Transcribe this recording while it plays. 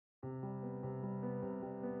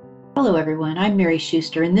Hello, everyone. I'm Mary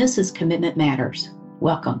Schuster, and this is Commitment Matters.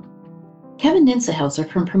 Welcome. Kevin Ninsehelzer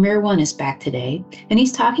from Premier One is back today, and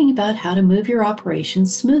he's talking about how to move your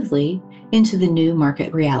operations smoothly into the new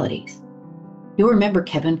market realities. You'll remember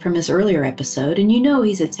Kevin from his earlier episode, and you know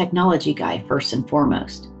he's a technology guy first and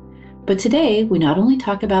foremost. But today, we not only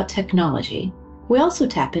talk about technology, we also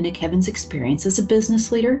tap into Kevin's experience as a business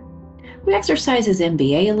leader. We exercise his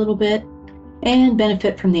MBA a little bit and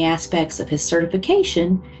benefit from the aspects of his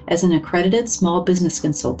certification as an accredited small business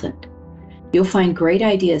consultant. You'll find great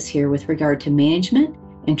ideas here with regard to management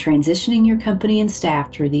and transitioning your company and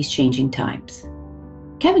staff through these changing times.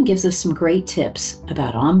 Kevin gives us some great tips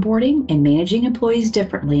about onboarding and managing employees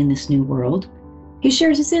differently in this new world. He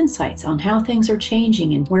shares his insights on how things are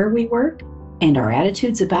changing in where we work and our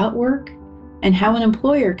attitudes about work, and how an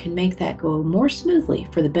employer can make that go more smoothly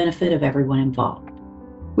for the benefit of everyone involved.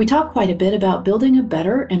 We talk quite a bit about building a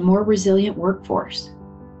better and more resilient workforce.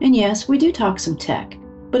 And yes, we do talk some tech,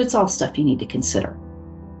 but it's all stuff you need to consider.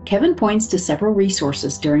 Kevin points to several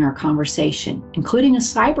resources during our conversation, including a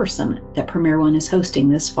cyber summit that Premier One is hosting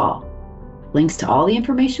this fall. Links to all the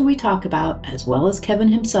information we talk about, as well as Kevin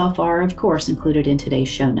himself, are, of course, included in today's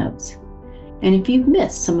show notes. And if you've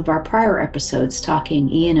missed some of our prior episodes talking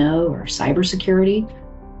E&O or cybersecurity,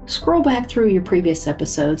 scroll back through your previous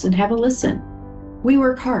episodes and have a listen. We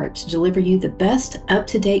work hard to deliver you the best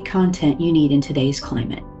up-to-date content you need in today's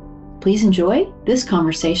climate. Please enjoy this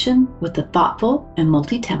conversation with the thoughtful and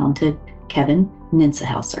multi-talented Kevin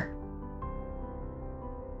Ninsehelzer.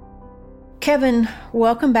 Kevin,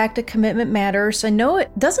 welcome back to Commitment Matters. I know it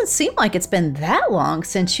doesn't seem like it's been that long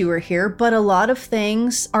since you were here, but a lot of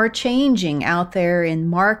things are changing out there in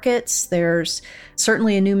markets. There's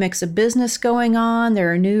certainly a new mix of business going on.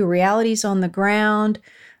 There are new realities on the ground.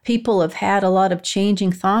 People have had a lot of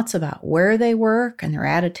changing thoughts about where they work and their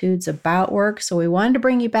attitudes about work. So we wanted to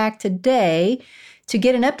bring you back today to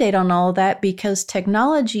get an update on all of that, because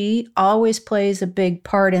technology always plays a big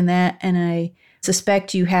part in that. And I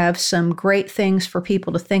suspect you have some great things for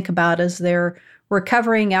people to think about as they're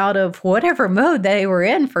recovering out of whatever mode they were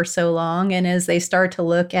in for so long, and as they start to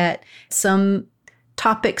look at some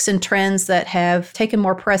topics and trends that have taken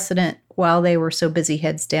more precedent while they were so busy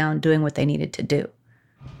heads down doing what they needed to do.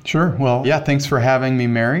 Sure. Well, yeah, thanks for having me,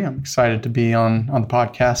 Mary. I'm excited to be on the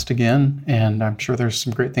podcast again, and I'm sure there's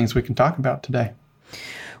some great things we can talk about today.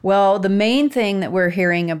 Well, the main thing that we're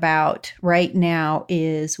hearing about right now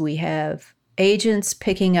is we have agents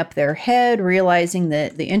picking up their head, realizing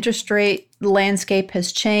that the interest rate landscape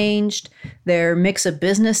has changed, their mix of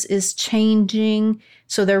business is changing.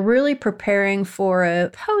 So they're really preparing for a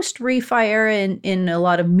post-refi era in a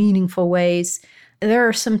lot of meaningful ways. There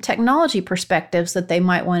are some technology perspectives that they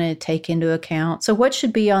might want to take into account. So what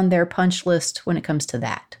should be on their punch list when it comes to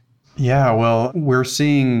that? Yeah, well, we're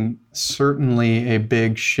seeing certainly a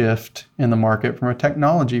big shift in the market from a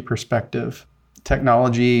technology perspective.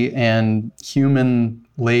 Technology and human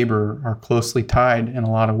labor are closely tied in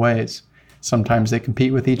a lot of ways. Sometimes they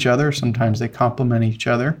compete with each other, sometimes they complement each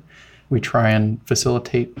other. We try and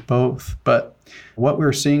facilitate both. But what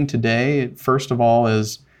we're seeing today, first of all,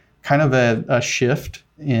 is kind of a shift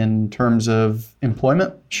in terms of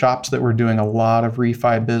employment. Shops that were doing a lot of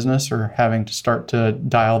refi business are having to start to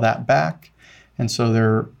dial that back. And so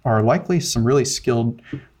there are likely some really skilled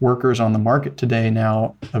workers on the market today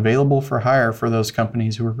now available for hire for those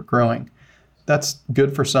companies who are growing. That's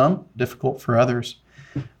good for some, difficult for others.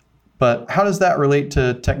 But how does that relate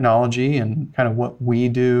to technology and kind of what we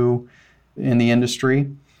do in the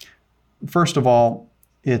industry? First of all,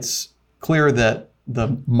 it's clear that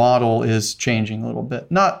the model is changing a little bit.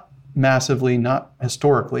 Not massively, not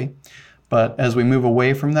historically, but as we move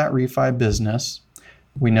away from that refi business,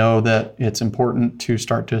 we know that it's important to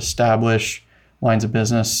start to establish lines of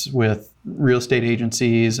business with real estate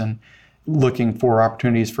agencies and looking for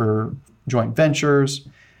opportunities for joint ventures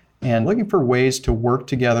and looking for ways to work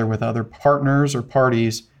together with other partners or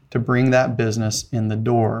parties to bring that business in the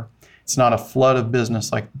door. It's not a flood of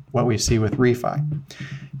business like what we see with refi.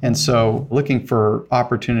 And so looking for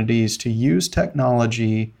opportunities to use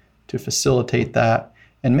technology to facilitate that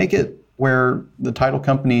and make it where the title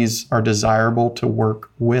companies are desirable to work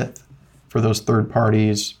with for those third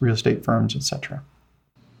parties, real estate firms, et cetera.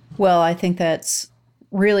 Well, I think that's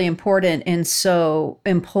really important. And so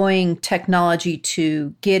employing technology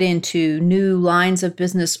to get into new lines of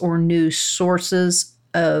business or new sources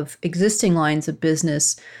of existing lines of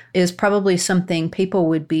business is probably something people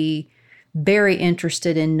would be very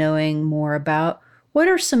interested in knowing more about. What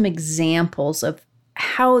are some examples of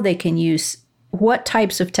how they can use what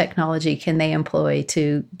types of technology can they employ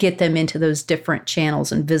to get them into those different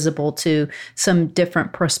channels and visible to some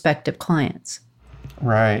different prospective clients?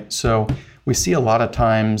 Right. So we see a lot of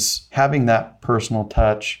times having that personal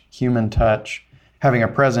touch, human touch, having a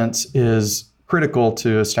presence is critical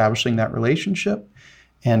to establishing that relationship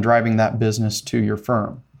and driving that business to your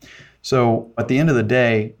firm. So at the end of the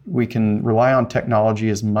day, we can rely on technology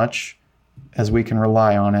as much as we can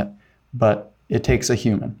rely on it, but it takes a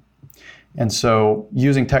human. And so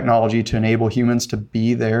using technology to enable humans to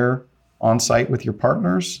be there on site with your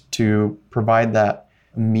partners to provide that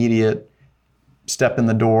immediate step in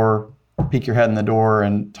the door, peek your head in the door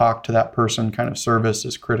and talk to that person kind of service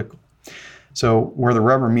is critical. So where the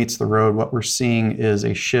rubber meets the road, what we're seeing is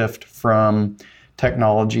a shift from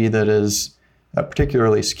technology that is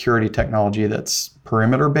particularly security technology that's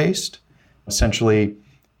perimeter based. Essentially,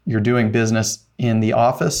 you're doing business in the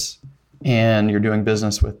office and you're doing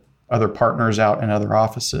business with other partners out in other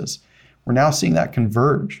offices. We're now seeing that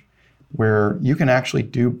converge where you can actually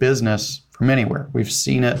do business from anywhere. We've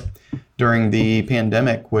seen it during the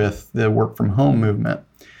pandemic with the work from home movement.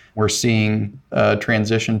 We're seeing a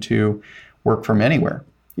transition to work from anywhere.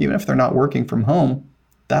 Even if they're not working from home,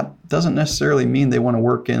 that doesn't necessarily mean they want to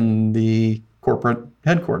work in the corporate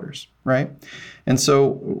headquarters, right? And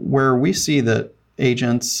so where we see that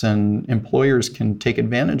agents and employers can take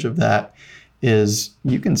advantage of that is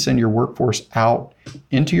you can send your workforce out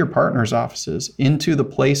into your partners' offices, into the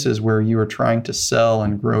places where you are trying to sell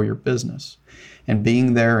and grow your business. And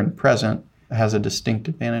being there and present has a distinct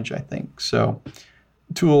advantage, I think. So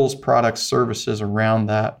tools, products, services around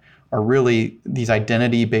that are really these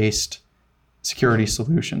identity-based security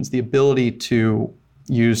solutions. The ability to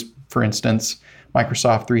use, for instance,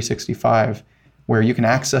 Microsoft 365, where you can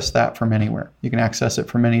access that from anywhere. You can access it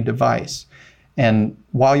from any device. And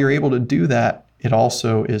while you're able to do that, it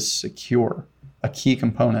also is secure, a key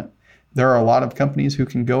component. There are a lot of companies who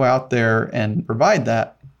can go out there and provide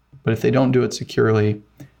that, but if they don't do it securely,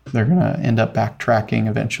 they're going to end up backtracking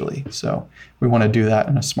eventually. So we want to do that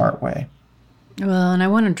in a smart way. Well, and I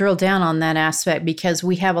want to drill down on that aspect because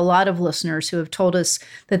we have a lot of listeners who have told us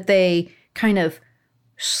that they kind of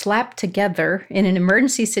slap together in an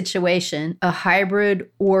emergency situation a hybrid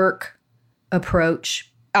work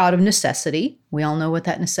approach out of necessity. We all know what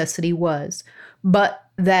that necessity was, but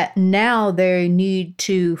that now they need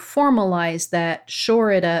to formalize that,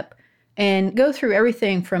 shore it up, and go through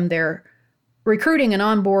everything from their recruiting and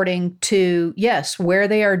onboarding to, yes, where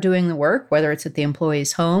they are doing the work, whether it's at the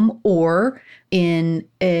employee's home or in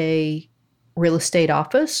a real estate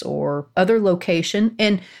office or other location.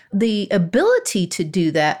 And the ability to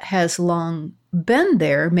do that has long been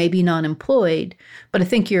there, maybe not employed, but I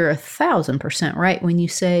think you're 1,000% right when you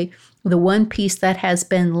say the one piece that has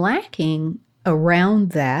been lacking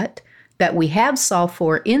around that we have solved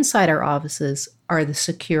for inside our offices are the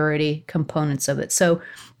security components of it. So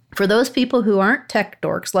for those people who aren't tech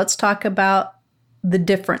dorks, let's talk about the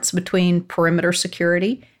difference between perimeter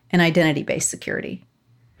security and identity-based security.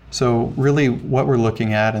 So really what we're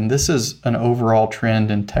looking at, and this is an overall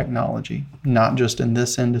trend in technology, not just in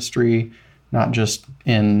this industry, not just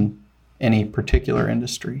in any particular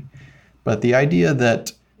industry, but the idea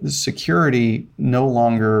that security no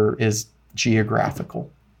longer is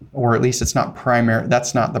geographical, or at least it's not primary.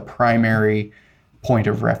 That's not the primary point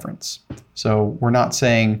of reference. So we're not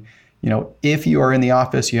saying, if you are in the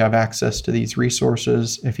office, you have access to these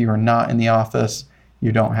resources. If you are not in the office,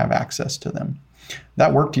 you don't have access to them.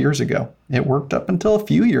 That worked years ago. It worked up until a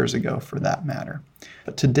few years ago, for that matter.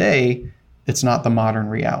 But today, it's not the modern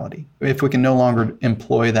reality. If we can no longer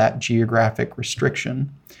employ that geographic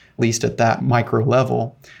restriction, at least at that micro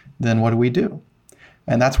level, then what do?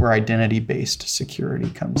 And that's where identity-based security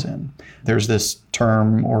comes in. There's this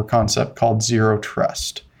term or concept called zero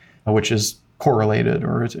trust, which is correlated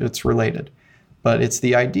or it's related. But it's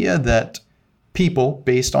the idea that people,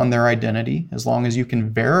 based on their identity, as long as you can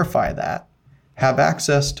verify that, have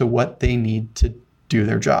access to what they need to do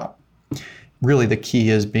their job. Really, the key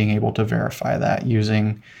is being able to verify that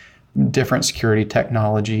using different security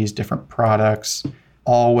technologies, different products,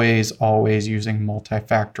 always using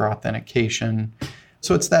multi-factor authentication.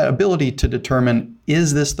 So it's that ability to determine,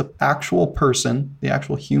 is this the actual person, the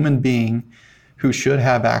actual human being who should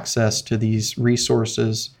have access to these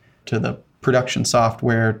resources, to the production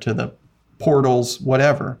software, to the portals,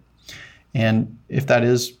 whatever. And if that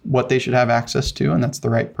is what they should have access to, and that's the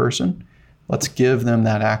right person, let's give them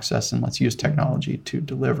that access and let's use technology to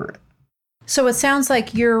deliver it. So it sounds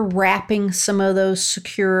like you're wrapping some of those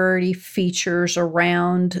security features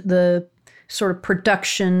around the sort of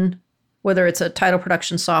production whether it's a title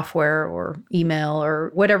production software or email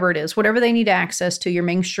or whatever it is, whatever they need access to, you're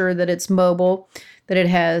making sure that it's mobile, that it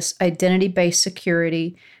has identity-based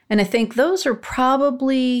security. And I think those are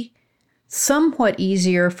probably somewhat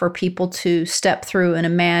easier for people to step through and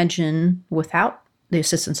imagine without the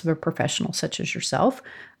assistance of a professional such as yourself.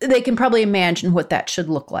 They can probably imagine what that should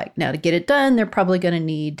look like. Now, to get it done, they're probably going to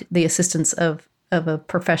need the assistance of a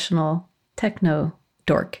professional techno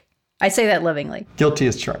dork. I say that lovingly. Guilty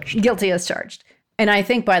as charged. Guilty as charged. And I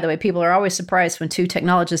think, by the way, people are always surprised when two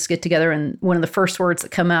technologists get together and one of the first words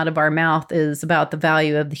that come out of our mouth is about the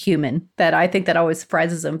value of the human. That I think that always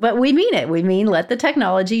surprises them. But we mean it. We mean let the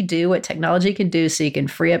technology do what technology can do so you can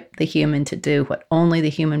free up the human to do what only the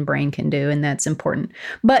human brain can do. And that's important.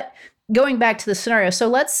 But going back to the scenario, so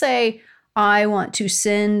let's say I want to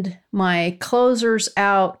send my closers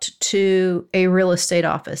out to a real estate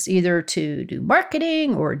office, either to do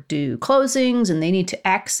marketing or do closings, and they need to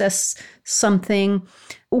access something.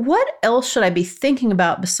 What else should I be thinking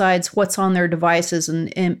about besides what's on their devices?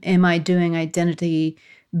 And am I doing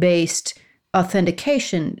identity-based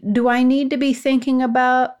authentication? Do I need to be thinking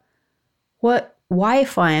about what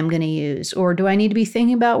Wi-Fi I'm going to use? Or do I need to be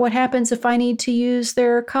thinking about what happens if I need to use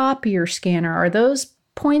their copier scanner? Are those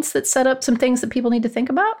points that set up some things that people need to think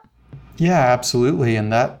about? Yeah, absolutely.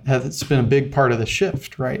 And it's been a big part of the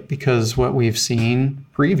shift, right? Because what we've seen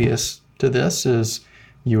previous to this is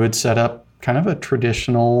you would set up kind of a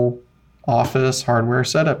traditional office hardware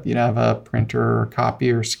setup. You'd have a printer or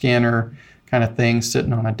copier, scanner kind of thing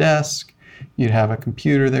sitting on a desk. You'd have a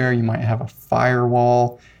computer there. You might have a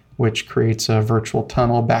firewall, which creates a virtual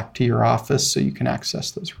tunnel back to your office so you can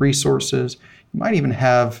access those resources. You might even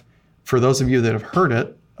have, for those of you that have heard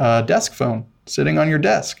it, a desk phone sitting on your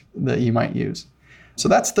desk that you might use. So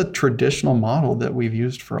that's the traditional model that we've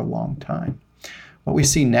used for a long time. What we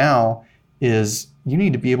see now is you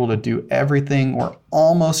need to be able to do everything or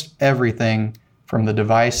almost everything from the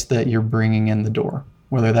device that you're bringing in the door,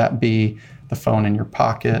 whether that be the phone in your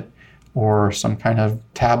pocket or some kind of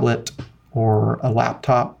tablet or a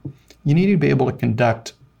laptop. You need to be able to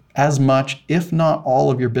conduct as much, if not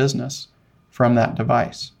all of your business from that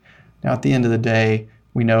device. Now, at the end of the day,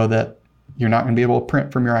 we know that you're not going to be able to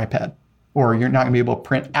print from your iPad, or you're not going to be able to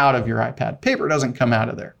print out of your iPad. Paper doesn't come out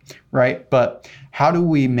of there, right? But how do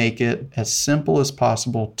we make it as simple as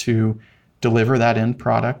possible to deliver that end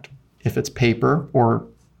product, if it's paper, or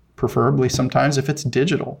preferably sometimes if it's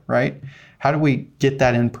digital, right? How do we get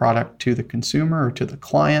that end product to the consumer or to the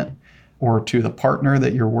client or to the partner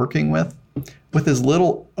that you're working with as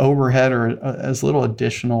little overhead or as little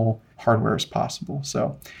additional hardware as possible?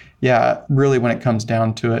 So yeah, really when it comes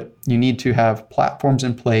down to it, you need to have platforms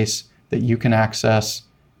in place that you can access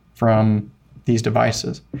from these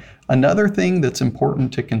devices. Another thing that's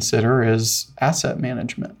important to consider is asset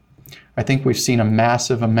management. I think we've seen a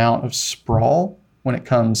massive amount of sprawl when it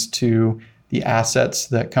comes to the assets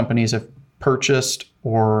that companies have purchased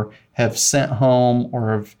or have sent home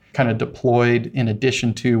or have kind of deployed in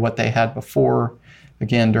addition to what they had before,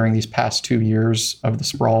 again, during these past 2 years of the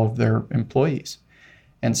sprawl of their employees.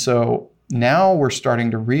 And so now we're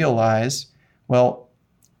starting to realize, well,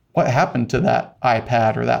 what happened to that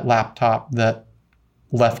iPad or that laptop that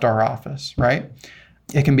left our office, right?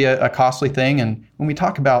 It can be a costly thing. And when we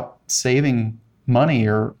talk about saving money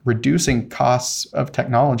or reducing costs of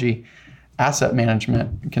technology, asset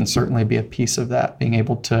management can certainly be a piece of that, being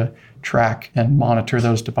able to track and monitor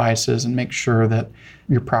those devices and make sure that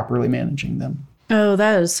you're properly managing them. Oh,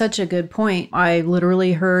 that is such a good point. I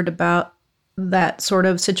literally heard about that sort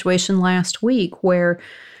of situation last week where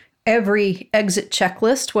every exit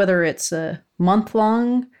checklist, whether it's a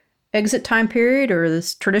month-long exit time period or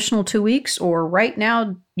this traditional 2 weeks, or right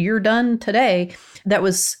now you're done today, that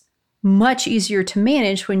was much easier to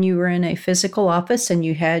manage when you were in a physical office and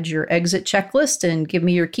you had your exit checklist and give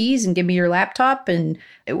me your keys and give me your laptop. And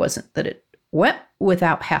it wasn't that it went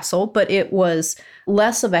without hassle, but it was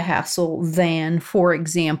less of a hassle than, for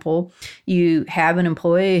example, you have an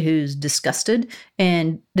employee who's disgusted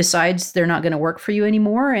and decides they're not going to work for you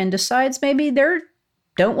anymore and decides maybe they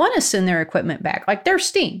don't want to send their equipment back, like they're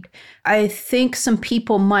steamed. I think some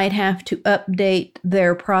people might have to update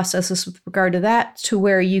their processes with regard to that to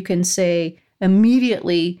where you can say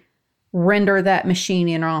immediately render that machine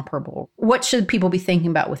inoperable. What should people be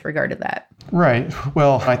thinking about with regard to that? Right.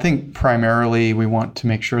 Well, I think primarily we want to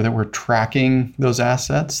make sure that we're tracking those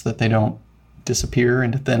assets, that they don't disappear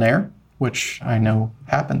into thin air, which I know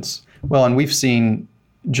happens. Well, and we've seen,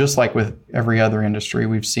 just like with every other industry,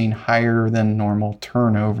 we've seen higher than normal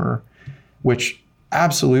turnover, which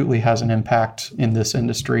absolutely has an impact in this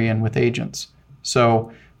industry and with agents.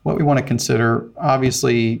 So what we want to consider,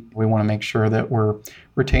 obviously, we want to make sure that we're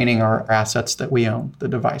retaining our assets that we own, the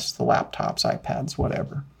device, the laptops, iPads,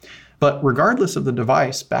 whatever. But regardless of the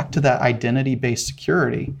device, back to that identity-based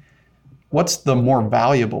security, what's the more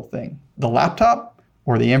valuable thing, the laptop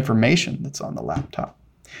or the information that's on the laptop?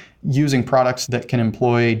 Using products that can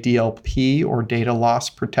employ DLP or data loss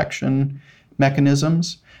protection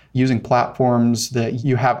mechanisms, using platforms that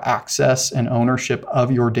you have access and ownership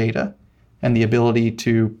of your data and the ability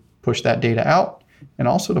to push that data out and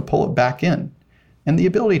also to pull it back in, and the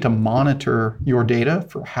ability to monitor your data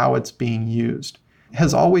for how it's being used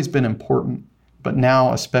has always been important. But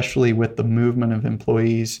now, especially with the movement of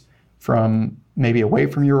employees from maybe away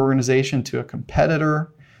from your organization to a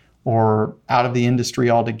competitor or out of the industry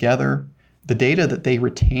altogether, the data that they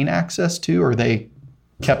retain access to or they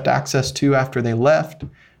kept access to after they left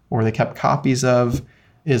or they kept copies of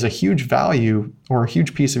is a huge value or a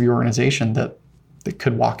huge piece of your organization that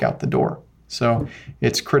could walk out the door. So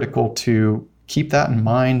it's critical to keep that in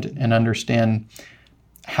mind and understand,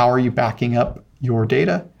 how are you backing up your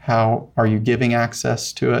data? How are you giving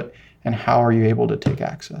access to it? And how are you able to take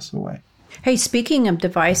access away? Hey, speaking of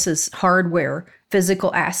devices, hardware,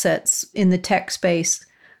 physical assets in the tech space,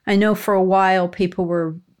 I know for a while people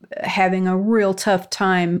were having a real tough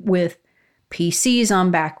time with PCs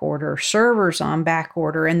on back order, servers on back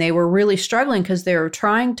order, and they were really struggling because they were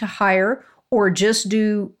trying to hire or just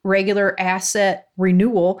do regular asset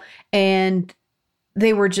renewal, and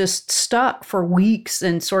they were just stuck for weeks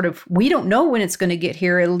and sort of, we don't know when it's going to get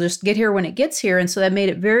here. It'll just get here when it gets here. And so that made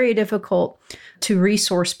it very difficult to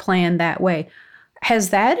resource plan that way. Has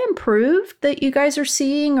that improved that you guys are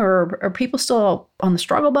seeing, or are people still on the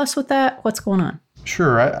struggle bus with that? What's going on?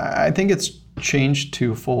 Sure. I think it's changed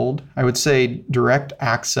twofold. I would say direct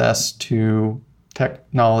access to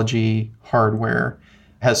technology hardware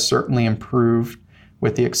has certainly improved,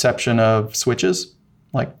 with the exception of switches.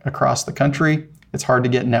 Like across the country, it's hard to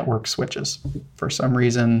get network switches. For some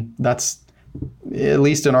reason, that's, at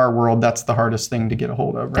least in our world, that's the hardest thing to get a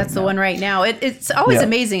hold of right now. That's the one right now. It's always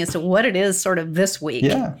amazing as to what it is sort of this week.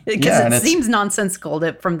 Yeah. Because it seems nonsensical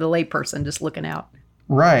from the layperson just looking out.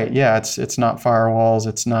 Right. Yeah. It's not firewalls.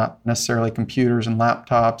 It's not necessarily computers and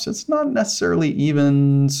laptops. It's not necessarily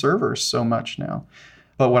even servers so much now.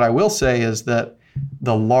 But what I will say is that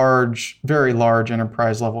the large, very large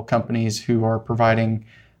enterprise level companies who are providing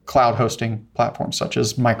cloud hosting platforms such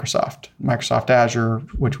as Microsoft Azure,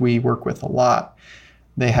 which we work with a lot,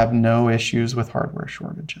 they have no issues with hardware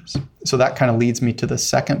shortages. So that kind of leads me to the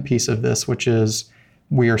second piece of this, which is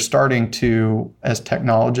we are starting to, as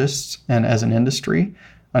technologists and as an industry,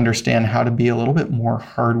 understand how to be a little bit more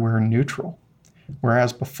hardware neutral.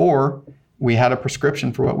 Whereas before, we had a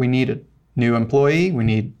prescription for what we needed. New employee, we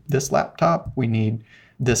need this laptop, we need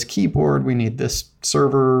this keyboard, we need this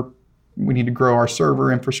server, we need to grow our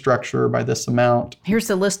server infrastructure by this amount. Here's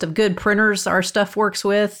the list of good printers our stuff works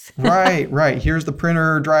with. Right. Here's the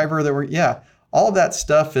printer driver that all of that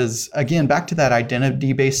stuff is, again, back to that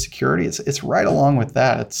identity-based security. It's right along with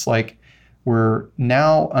that. It's like we're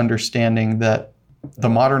now understanding that the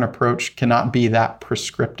modern approach cannot be that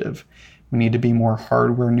prescriptive. We need to be more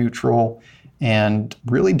hardware neutral and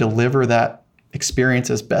really deliver that experience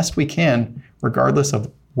as best we can, regardless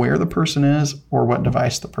of where the person is or what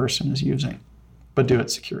device the person is using, but do it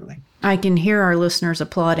securely. I can hear our listeners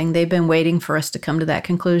applauding. They've been waiting for us to come to that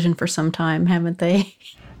conclusion for some time, haven't they?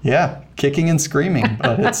 Yeah, kicking and screaming,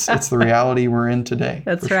 but it's the reality we're in today.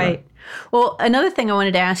 That's right. Sure. Well, another thing I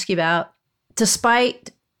wanted to ask you about,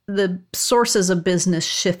 despite the sources of business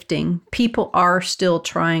shifting, people are still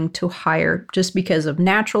trying to hire just because of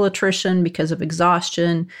natural attrition, because of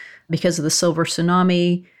exhaustion, because of the silver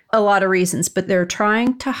tsunami, a lot of reasons, but they're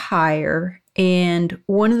trying to hire. And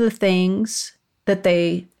one of the things that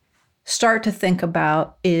they start to think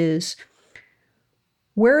about is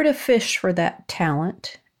where to fish for that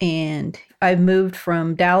talent. And I've moved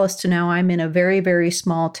from Dallas to now I'm in a very, very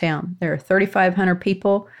small town. There are 3,500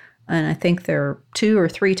 people, and I think there are 2 or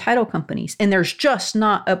 3 title companies. And there's just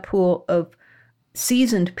not a pool of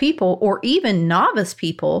seasoned people or even novice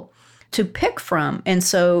people to pick from. And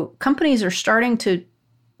so companies are starting to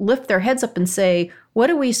lift their heads up and say, what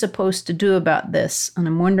are we supposed to do about this? And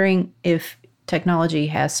I'm wondering if technology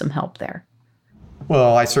has some help there.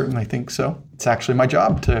 Well, I certainly think so. It's actually my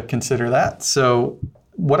job to consider that. So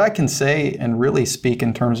what I can say and really speak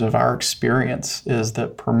in terms of our experience is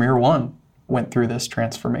that Premier One went through this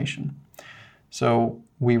transformation. So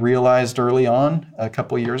we realized early on, a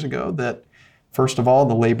couple of years ago, that first of all,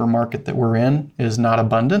 the labor market that we're in is not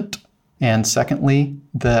abundant. And secondly,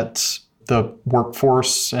 that the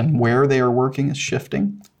workforce and where they are working is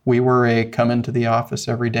shifting. We were a come into the office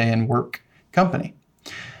every day and work company.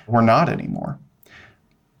 We're not anymore.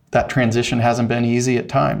 That transition hasn't been easy at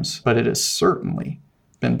times, but it has certainly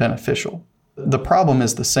been beneficial. The problem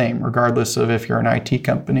is the same, regardless of if you're an IT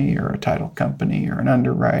company or a title company or an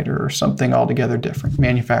underwriter or something altogether different,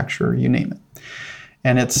 manufacturer, you name it.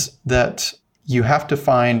 And it's that you have to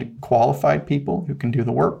find qualified people who can do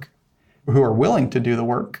the work, who are willing to do the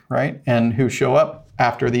work, right? And who show up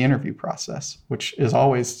after the interview process, which is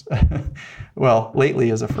always, well,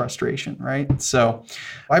 lately is a frustration, right? So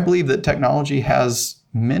I believe that technology has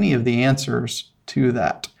many of the answers to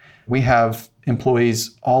that. We have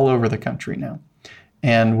employees all over the country now,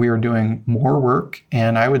 and we are doing more work,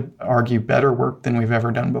 and I would argue better work than we've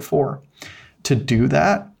ever done before. To do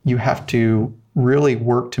that, you have to really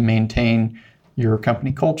work to maintain your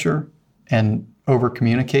company culture and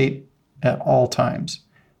over-communicate at all times.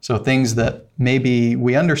 So things that maybe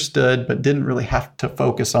we understood but didn't really have to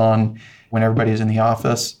focus on when everybody's in the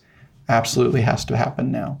office absolutely has to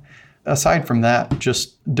happen now. Aside from that,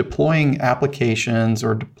 just deploying applications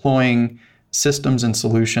or deploying systems and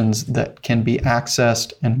solutions that can be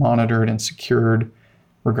accessed and monitored and secured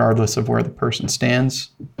regardless of where the person stands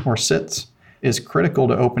or sits is critical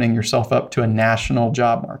to opening yourself up to a national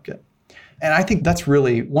job market. And I think that's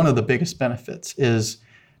really one of the biggest benefits is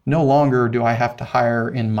no longer do I have to hire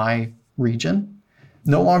in my region.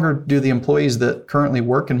 No longer do the employees that currently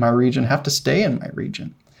work in my region have to stay in my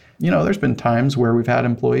region. There's been times where we've had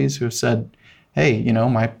employees who have said, hey,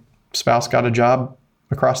 my spouse got a job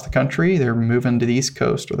across the country. They're moving to the East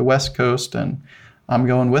Coast or the West Coast, and I'm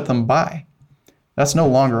going with them. Bye. That's no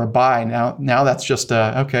longer a buy. Now that's just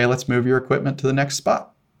okay, let's move your equipment to the next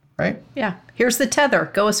spot, right? Yeah. Here's the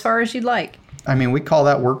tether. Go as far as you'd like. I mean, we call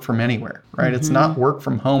that work from anywhere, right? Mm-hmm. It's not work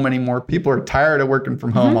from home anymore. People are tired of working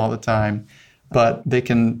from home all the time, but they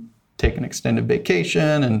can take an extended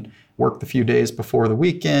vacation and work the few days before the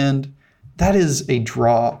weekend. That is a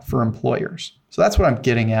draw for employers. So that's what I'm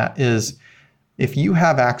getting at is if you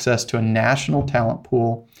have access to a national talent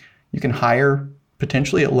pool, you can hire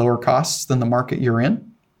potentially at lower costs than the market you're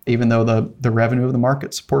in, even though the revenue of the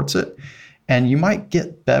market supports it. And you might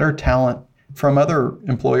get better talent from other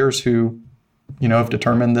employers who, have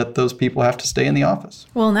determined that those people have to stay in the office.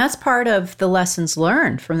 Well, and that's part of the lessons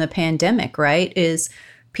learned from the pandemic, right? Is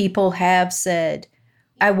people have said,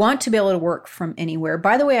 I want to be able to work from anywhere.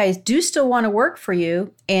 By the way, I do still want to work for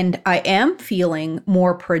you, and I am feeling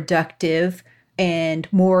more productive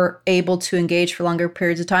and more able to engage for longer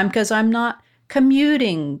periods of time because I'm not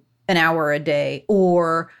commuting an hour a day,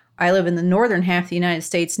 or I live in the northern half of the United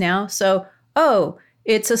States now. So,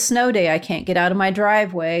 it's a snow day. I can't get out of my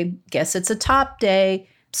driveway. Guess it's a top day.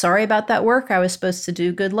 Sorry about that work I was supposed to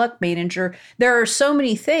do. Good luck, manager. There are so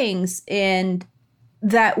many things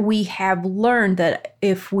that we have learned that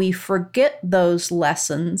if we forget those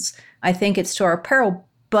lessons, I think it's to our peril.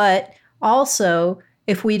 But also,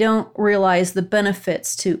 if we don't realize the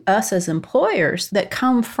benefits to us as employers that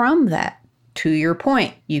come from that, to your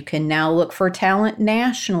point, you can now look for talent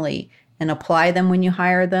nationally and apply them when you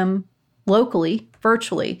hire them locally,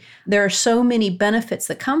 virtually. There are so many benefits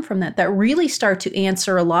that come from that really start to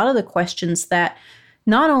answer a lot of the questions that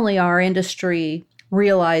not only our industry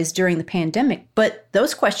realized during the pandemic, but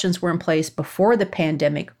those questions were in place before the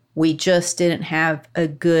pandemic. We just didn't have a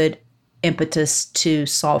good impetus to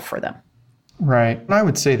solve for them. Right. And I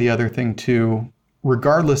would say the other thing too,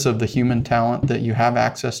 regardless of the human talent that you have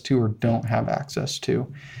access to or don't have access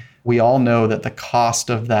to, we all know that the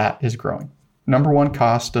cost of that is growing. Number one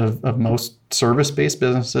cost of most service-based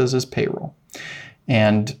businesses is payroll.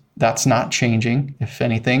 And that's not changing. If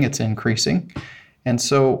anything, it's increasing. And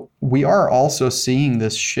so we are also seeing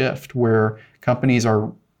this shift where companies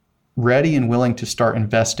are ready and willing to start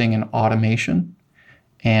investing in automation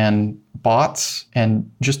and bots and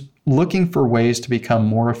just looking for ways to become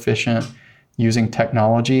more efficient using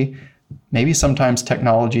technology, maybe sometimes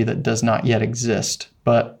technology that does not yet exist,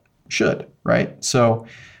 but should, right? So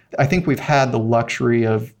I think we've had the luxury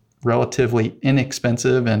of relatively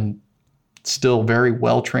inexpensive and still very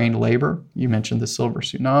well-trained labor. You mentioned the silver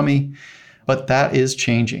tsunami, but that is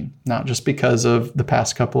changing, not just because of the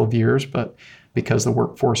past couple of years, but because the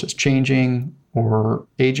workforce is changing or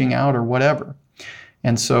aging out or whatever.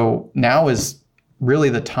 And so now is really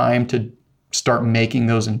the time to start making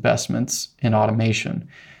those investments in automation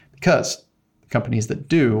because companies that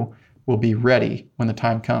do will be ready when the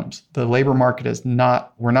time comes. The labor market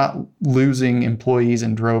we're not losing employees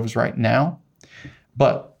in droves right now,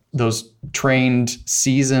 but those trained,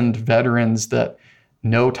 seasoned veterans that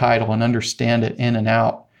know title and understand it in and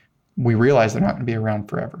out, we realize they're not going to be around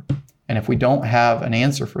forever. And if we don't have an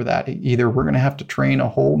answer for that, either we're going to have to train a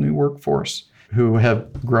whole new workforce who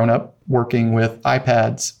have grown up working with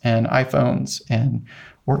iPads and iPhones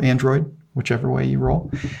or Android, whichever way you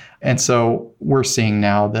roll. And so we're seeing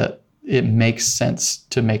now that it makes sense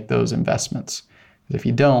to make those investments. If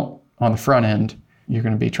you don't, on the front end, you're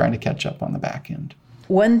going to be trying to catch up on the back end.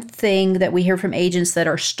 One thing that we hear from agents that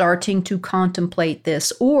are starting to contemplate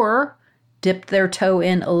this or dip their toe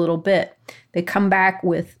in a little bit, they come back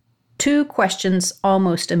with 2 questions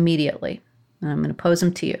almost immediately. And I'm going to pose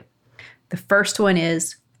them to you. The first one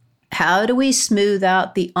is, how do we smooth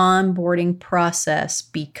out the onboarding process?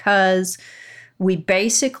 Because we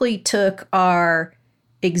basically took our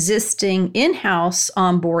existing in-house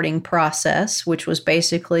onboarding process, which was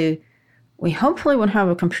basically, we hopefully would have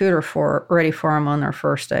a computer ready for them on their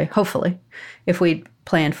first day, hopefully, if we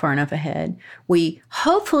planned far enough ahead. We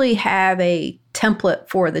hopefully have a template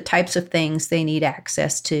for the types of things they need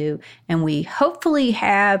access to, and we hopefully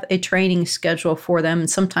have a training schedule for them. And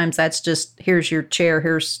sometimes that's just, here's your chair,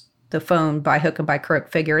 here's the phone, by hook and by crook,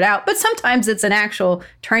 figure it out. But sometimes it's an actual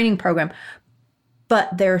training program.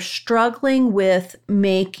 But they're struggling with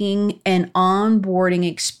making an onboarding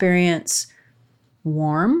experience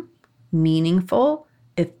warm, meaningful,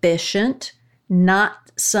 efficient, not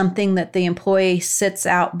something that the employee sits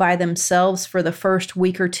out by themselves for the first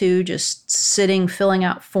week or two, just sitting, filling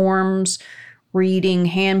out forms, reading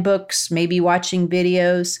handbooks, maybe watching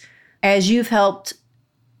videos. As you've helped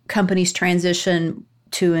companies transition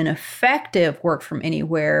to an effective work from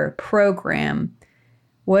anywhere program,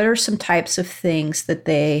 what are some types of things that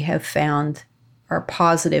they have found are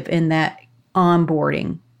positive in that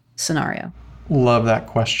onboarding scenario? Love that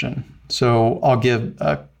question. So I'll give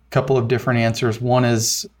a couple of different answers. One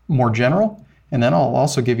is more general, and then I'll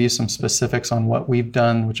also give you some specifics on what we've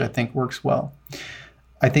done, which I think works well.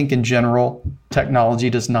 I think in general, technology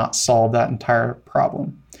does not solve that entire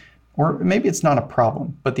problem. Or maybe it's not a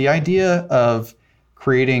problem, but the idea of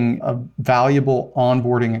creating a valuable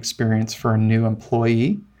onboarding experience for a new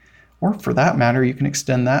employee, or for that matter, you can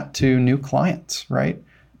extend that to new clients, right?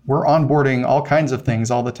 We're onboarding all kinds of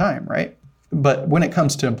things all the time, right? But when it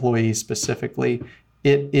comes to employees specifically,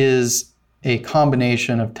 it is a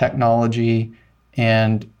combination of technology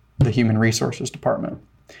and the human resources department.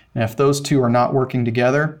 And if those two are not working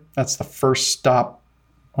together, that's the first stop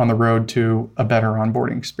on the road to a better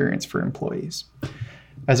onboarding experience for employees.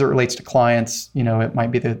 As it relates to clients, it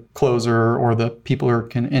might be the closer or the people who are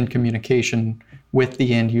in communication with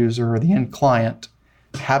the end user or the end client.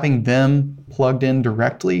 Having them plugged in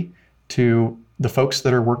directly to the folks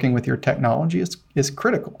that are working with your technology is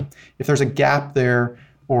critical. If there's a gap there,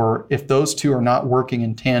 or if those two are not working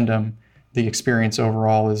in tandem, the experience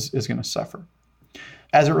overall is going to suffer.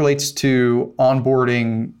 As it relates to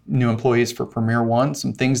onboarding new employees for Premier One,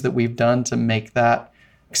 some things that we've done to make that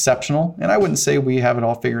exceptional, and I wouldn't say we have it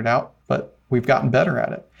all figured out, but we've gotten better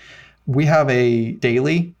at it. We have a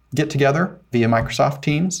daily get-together via Microsoft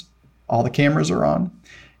Teams. All the cameras are on.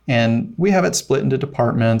 And we have it split into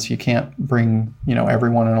departments. You can't bring,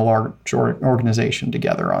 everyone in a large organization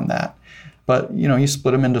together on that. But, you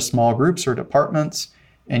split them into small groups or departments,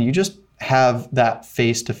 and you just have that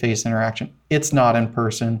face-to-face interaction. It's not in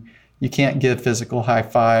person. You can't give physical high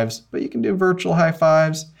fives, but you can do virtual high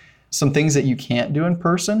fives. Some things that you can't do in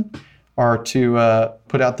person are to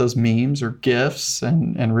put out those memes or GIFs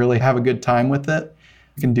and really have a good time with it.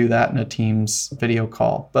 You can do that in a Teams video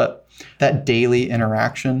call. But that daily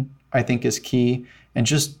interaction, I think, is key. And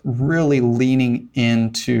just really leaning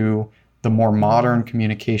into the more modern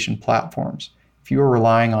communication platforms. If you are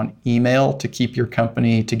relying on email to keep your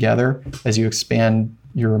company together as you expand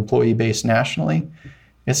your employee base nationally,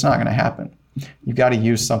 it's not going to happen. You've got to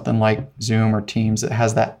use something like Zoom or Teams that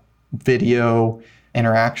has that video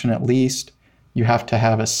interaction at least. You have to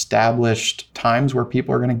have established times where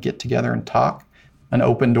people are going to get together and talk. An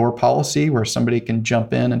open door policy where somebody can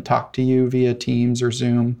jump in and talk to you via Teams or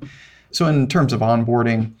Zoom. So in terms of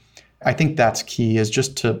onboarding, I think that's key, is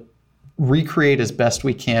just to recreate as best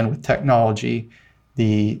we can with technology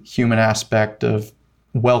the human aspect of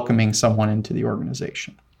welcoming someone into the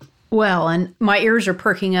organization. Well, and my ears are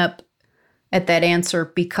perking up at that answer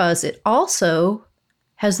because it also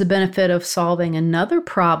has the benefit of solving another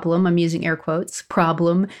problem, I'm using air quotes,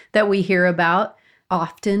 problem that we hear about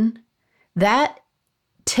often. That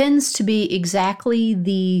tends to be exactly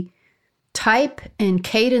the type and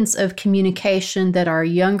cadence of communication that our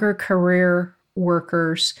younger career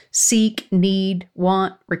workers seek, need,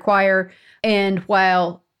 want, require. And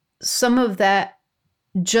while some of that,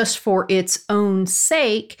 just for its own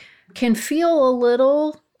sake, can feel a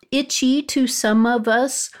little itchy to some of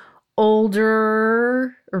us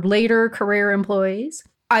older or later career employees,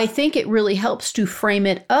 I think it really helps to frame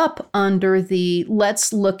it up under the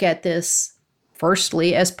let's look at this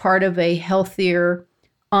firstly as part of a healthier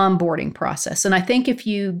onboarding process. And I think if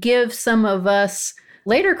you give some of us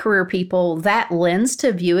later career people that lens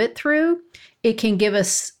to view it through, it can give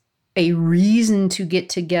us a reason to get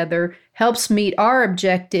together, helps meet our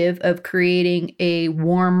objective of creating a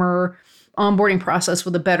warmer onboarding process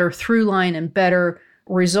with a better through line and better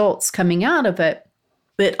results coming out of it.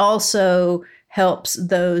 But also helps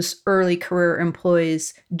those early career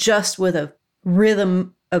employees just with a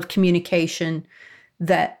rhythm of communication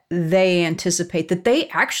that they anticipate that they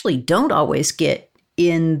actually don't always get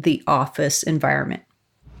in the office environment.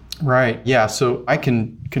 Right. Yeah. So I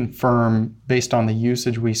can confirm based on the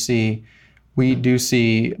usage we do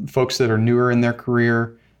see folks that are newer in their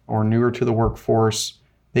career or newer to the workforce.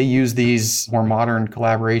 They use these more modern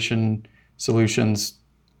collaboration solutions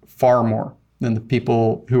far more than the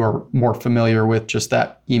people who are more familiar with just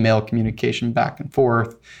that email communication back and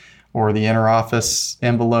forth or the interoffice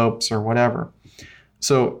envelopes or whatever.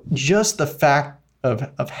 So just the fact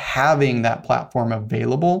of having that platform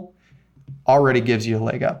available already gives you a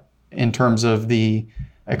leg up in terms of the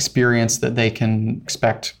experience that they can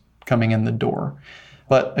expect coming in the door.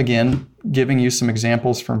 But again, giving you some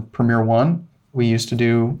examples from Premier One, we used to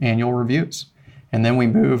do annual reviews. And then we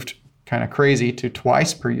moved kind of crazy to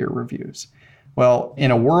twice per year reviews. Well,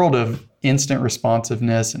 in a world of instant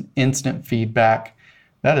responsiveness and instant feedback,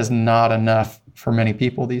 that is not enough for many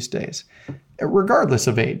people these days, regardless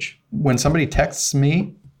of age. When somebody texts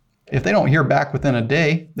me, if they don't hear back within a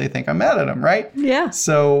day, they think I'm mad at them, right? Yeah.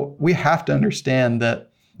 So we have to understand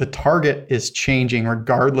that the target is changing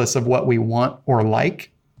regardless of what we want or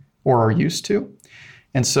like or are used to.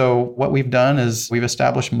 And so what we've done is we've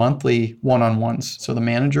established monthly one-on-ones. So the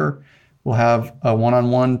manager will have a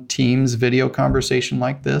one-on-one Teams video conversation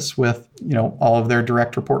like this with, all of their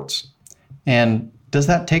direct reports. And does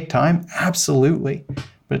that take time? Absolutely.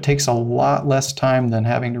 But it takes a lot less time than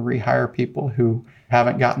having to rehire people who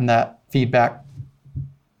haven't gotten that feedback,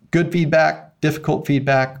 good feedback, difficult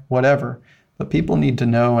feedback, whatever. But people need to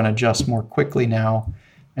know and adjust more quickly now.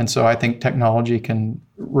 And so I think technology can,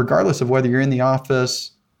 regardless of whether you're in the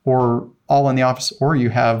office or all in the office or you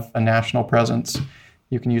have a national presence,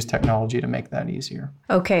 you can use technology to make that easier.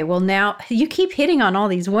 Okay, well now you keep hitting on all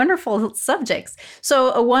these wonderful subjects.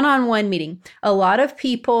 So a one-on-one meeting. A lot of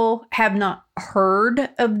people have not heard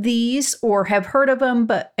of these or have heard of them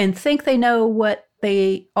and think they know what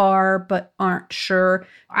they are but aren't sure.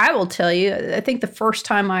 I will tell you, I think the first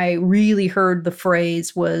time I really heard the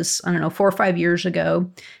phrase was, 4 or 5 years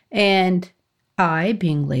ago. And I,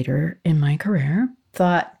 being later in my career,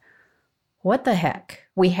 thought, what the heck?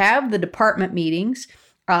 We have the department meetings.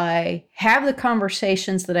 I have the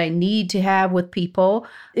conversations that I need to have with people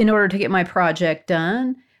in order to get my project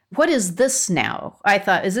done. What is this now? I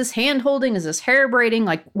thought, is this hand holding? Is this hair braiding?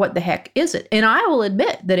 Like, what the heck is it? And I will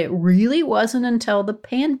admit that it really wasn't until the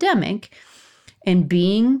pandemic and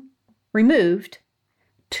being removed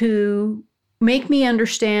to make me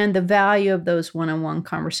understand the value of those one-on-one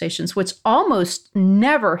conversations, which almost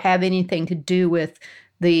never have anything to do with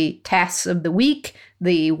the tasks of the week,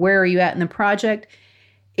 the where are you at in the project.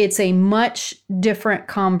 It's a much different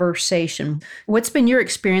conversation. What's been your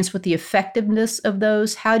experience with the effectiveness of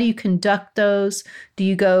those? How do you conduct those? Do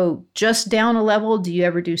you go just down a level? Do you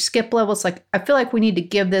ever do skip levels? I feel like we need to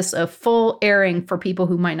give this a full airing for people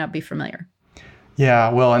who might not be familiar.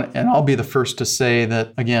 Yeah, well, and I'll be the first to say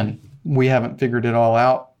that, again, we haven't figured it all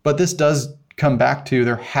out, but this does come back to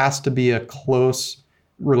there has to be a close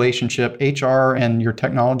relationship. HR and your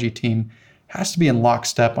technology team has to be in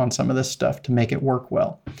lockstep on some of this stuff to make it work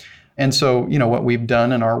well. And so, what we've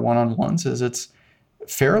done in our one-on-ones is it's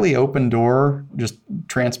fairly open door, just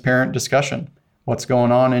transparent discussion. What's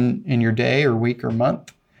going on in your day or week or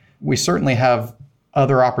month? We certainly have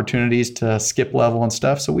other opportunities to skip level and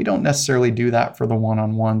stuff. So we don't necessarily do that for the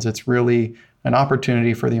one-on-ones. It's really an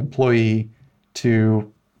opportunity for the employee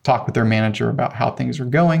to talk with their manager about how things are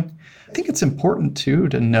going. I think it's important too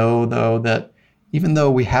to know though that even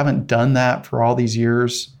though we haven't done that for all these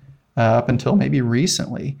years up until maybe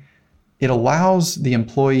recently, it allows the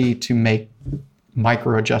employee to make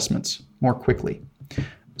micro adjustments more quickly.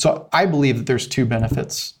 So I believe that there's two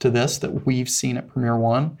benefits to this that we've seen at Premier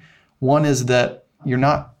One. One is that you're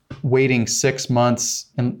not waiting 6 months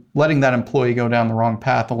and letting that employee go down the wrong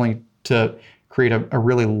path only to create a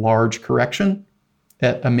really large correction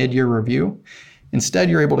at a mid-year review. Instead,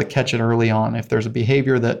 you're able to catch it early on if there's a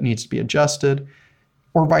behavior that needs to be adjusted,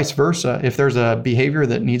 or vice versa, if there's a behavior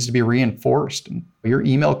that needs to be reinforced. Your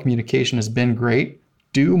email communication has been great.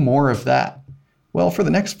 do more of that. Well, for the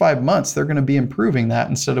next 5 months, they're going to be improving that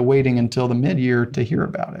instead of waiting until the mid-year to hear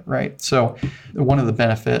about it, right? So one of the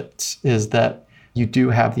benefits is that you do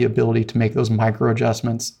have the ability to make those micro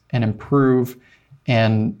adjustments and improve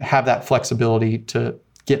and have that flexibility to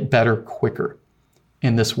get better quicker.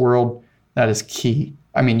 In this world, that is key.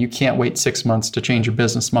 I mean, you can't wait 6 months to change your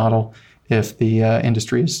business model if the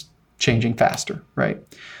industry is changing faster, right?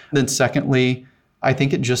 Then secondly, I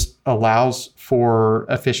think it just allows for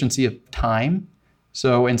efficiency of time.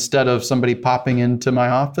 So instead of somebody popping into my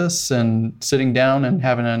office and sitting down and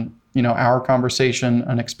having an hour conversation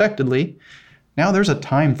unexpectedly, now there's a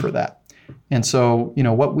time for that. And so,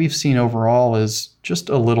 what we've seen overall is just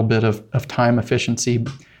a little bit of time efficiency.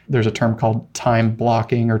 There's a term called time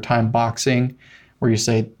blocking or time boxing, where you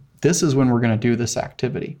say, this is when we're going to do this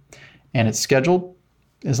activity. And it's scheduled.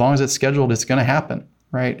 As long as it's scheduled, it's going to happen,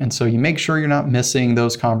 right? And so you make sure you're not missing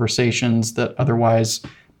those conversations that otherwise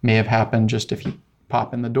may have happened just if you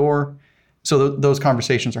pop in the door. So those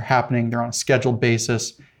conversations are happening. They're on a scheduled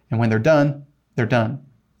basis. And when they're done, they're done.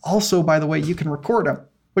 Also, by the way, you can record them,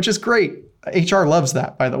 which is great. HR loves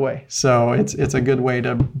that, by the way. So it's a good way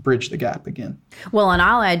to bridge the gap again. Well, and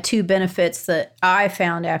I'll add 2 benefits that I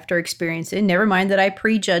found after experiencing, never mind that I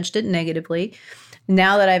prejudged it negatively.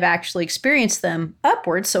 Now that I've actually experienced them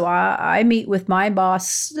upwards, so I meet with my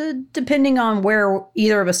boss, depending on where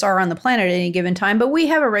either of us are on the planet at any given time, but we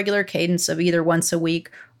have a regular cadence of either once a week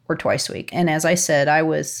or twice a week. And as I said, I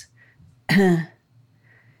was, I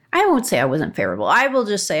won't say I wasn't favorable. I will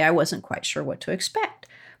just say I wasn't quite sure what to expect.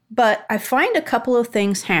 But I find a couple of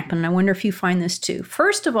things happen. I wonder if you find this too.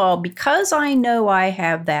 First of all, because I know I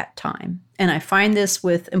have that time, and I find this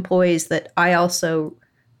with employees that I also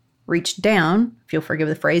reach down, if you'll forgive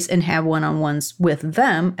the phrase, and have one-on-ones with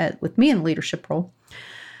them, with me in a leadership role,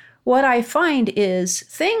 what I find is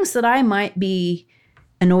things that I might be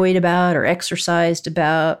annoyed about or exercised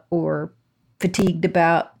about or fatigued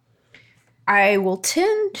about, I will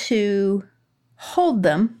tend to hold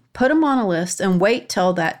them, put them on a list, and wait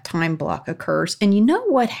till that time block occurs. And you know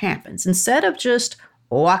what happens? Instead of just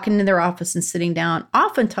walking into their office and sitting down,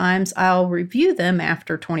 oftentimes I'll review them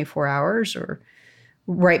after 24 hours or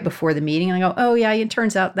right before the meeting. And I go, oh yeah, it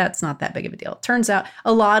turns out that's not that big of a deal. It turns out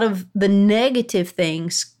a lot of the negative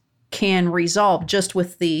things can resolve just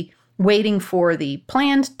with the waiting for the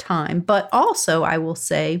planned time. But also, I will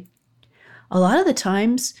say, a lot of the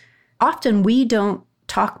times, often we don't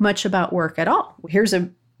talk much about work at all. Here's a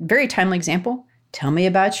very timely example. Tell me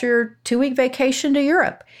about your 2-week vacation to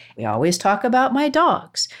Europe. We always talk about my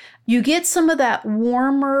dogs. You get some of that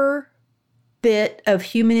warmer bit of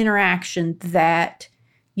human interaction that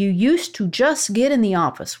you used to just get in the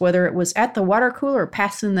office, whether it was at the water cooler or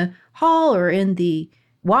passing the hall or in the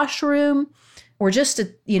washroom, or just,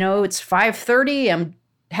 it's 5:30,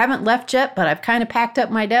 haven't left yet, but I've kind of packed up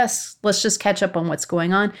my desk. Let's just catch up on what's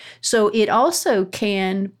going on. So it also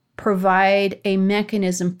can provide a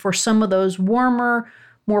mechanism for some of those warmer,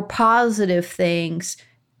 more positive things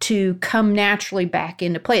to come naturally back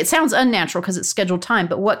into play. It sounds unnatural because it's scheduled time,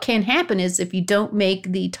 but what can happen is if you don't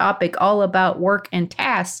make the topic all about work and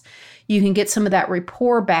tasks, you can get some of that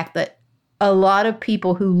rapport back that a lot of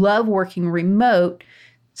people who love working remote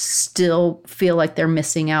still feel like they're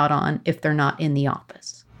missing out on if they're not in the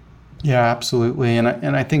office. Yeah, absolutely. And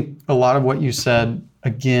I think a lot of what you said,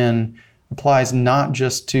 again, applies not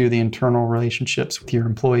just to the internal relationships with your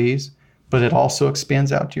employees, but it also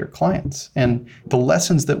expands out to your clients. And the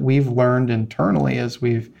lessons that we've learned internally as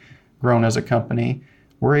we've grown as a company,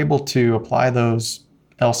 we're able to apply those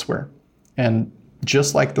elsewhere. And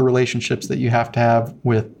just like the relationships that you have to have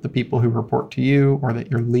with the people who report to you or that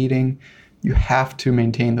you're leading, you have to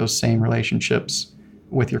maintain those same relationships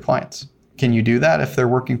with your clients. Can you do that if they're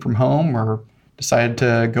working from home or decided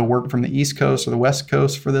to go work from the East Coast or the West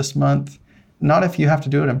Coast for this month? Not if you have to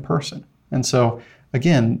do it in person. And so,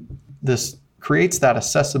 again, this creates that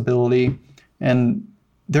accessibility, and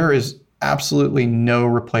there is absolutely no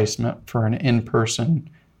replacement for an in-person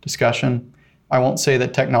discussion. I won't say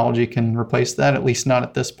that technology can replace that, at least not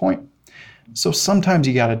at this point. So sometimes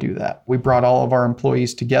you got to do that. We brought all of our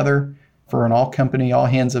employees together for an all-company,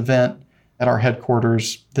 all-hands event at our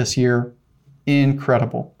headquarters this year.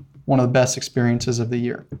 Incredible. One of the best experiences of the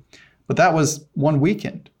year. But that was one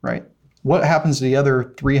weekend, right? What happens to the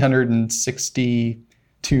other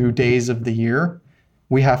 362 days of the year?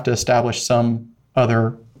 We have to establish some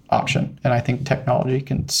other option. And I think technology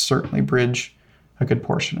can certainly bridge a good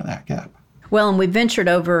portion of that gap. Well, and we ventured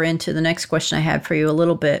over into the next question I had for you a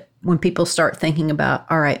little bit. When people start thinking about,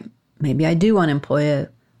 all right, maybe I do want to employ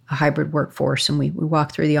a a hybrid workforce and we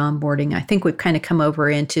walk through the onboarding, I think we've kind of come over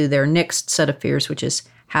into their next set of fears, which is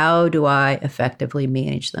how do I effectively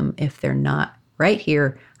manage them if they're not right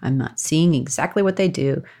here? I'm not seeing exactly what they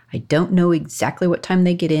do. I don't know exactly what time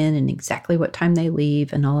they get in and exactly what time they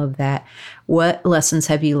leave and all of that. What lessons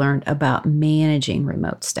have you learned about managing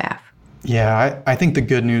remote staff? Yeah, I think the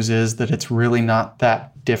good news is that it's really not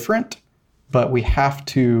that different, but we have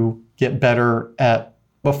to get better at,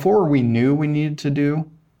 before we knew we needed to do,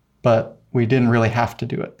 but we didn't really have to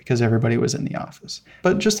do it because everybody was in the office.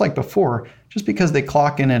 But just like before, just because they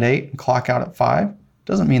clock in at 8 and clock out at 5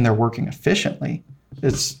 doesn't mean they're working efficiently.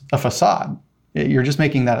 It's a facade. You're just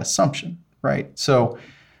making that assumption, right? So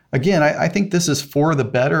again, I think this is for the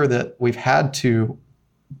better, that we've had to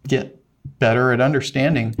get better at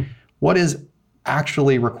understanding what is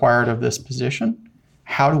actually required of this position.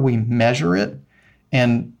 How do we measure it?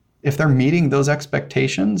 And if they're meeting those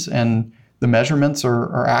expectations and the measurements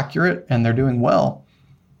are accurate and they're doing well,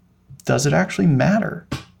 does it actually matter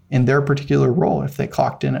in their particular role if they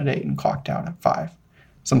clocked in at 8 and clocked out at 5?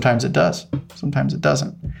 Sometimes it does, sometimes it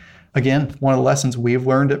doesn't. Again, one of the lessons we've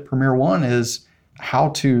learned at Premier One is how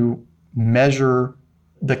to measure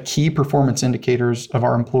the key performance indicators of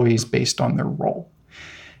our employees based on their role.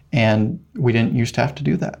 And we didn't used to have to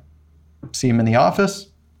do that. See them in the office,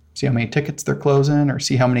 see how many tickets they're closing, or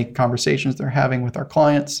see how many conversations they're having with our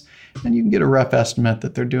clients, and you can get a rough estimate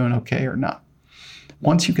that they're doing okay or not.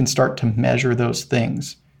 Once you can start to measure those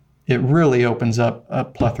things, it really opens up a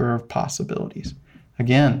plethora of possibilities.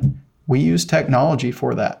 Again, we use technology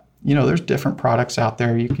for that. There's different products out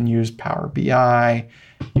there. You can use Power BI.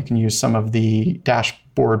 You can use some of the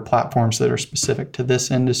dashboard platforms that are specific to this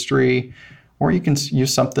industry, or you can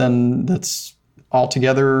use something that's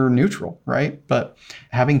altogether neutral, right? But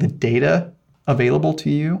having the data available to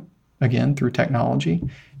you, again, through technology,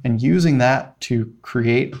 and using that to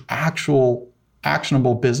create actual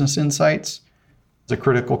actionable business insights is a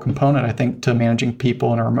critical component, I think, to managing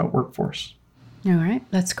people in a remote workforce. All right,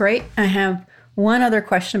 that's great. I have one other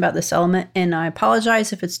question about this element, and I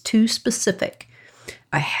apologize if it's too specific.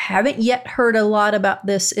 I haven't yet heard a lot about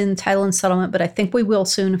this in title and settlement, but I think we will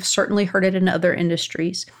soon. I've certainly heard it in other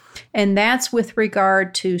industries. And that's with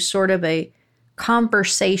regard to sort of a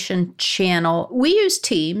conversation channel. We use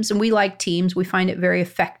Teams, and we like Teams. We find it very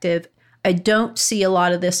effective. I don't see a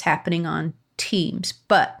lot of this happening on Teams,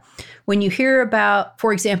 but when you hear about,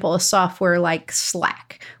 for example, a software like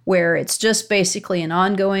Slack, where it's just basically an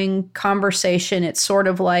ongoing conversation, it's sort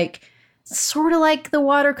of like the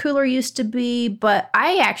water cooler used to be, but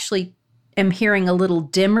I actually am hearing a little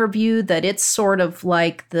dimmer view that it's sort of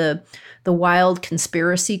like the wild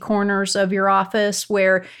conspiracy corners of your office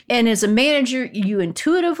and as a manager, you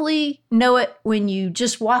intuitively know it when you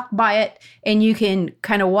just walk by it and you can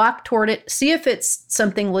kind of walk toward it, see if it's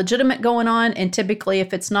something legitimate going on. And typically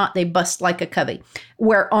if it's not, they bust like a covey.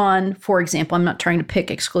 Where on, for example, I'm not trying to pick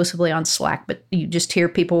exclusively on Slack, but you just hear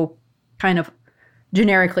people kind of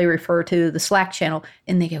generically refer to the Slack channel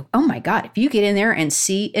and they go, oh my God, if you get in there and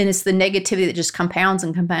see, and it's the negativity that just compounds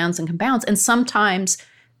and compounds and compounds. And sometimes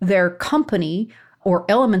their company or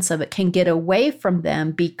elements of it can get away from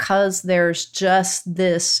them because there's just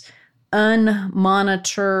this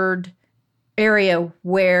unmonitored area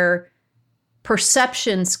where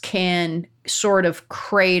perceptions can sort of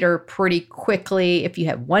crater pretty quickly if you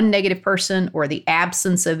have one negative person or the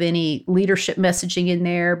absence of any leadership messaging in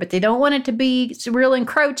there, but they don't want it to be real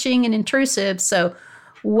encroaching and intrusive. So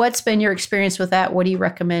what's been your experience with that? What do you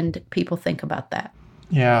recommend people think about that?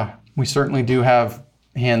 Yeah, we certainly do have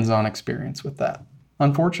hands-on experience with that,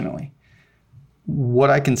 unfortunately. What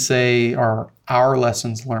I can say are our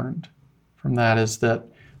lessons learned from that is that,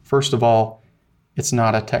 first of all, it's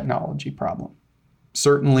not a technology problem.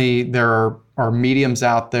 Certainly, there are mediums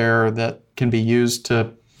out there that can be used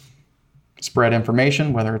to spread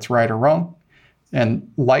information, whether it's right or wrong.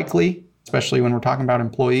 And likely, especially when we're talking about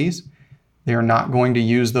employees, they are not going to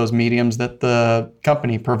use those mediums that the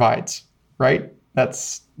company provides, right?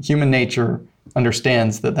 That's human nature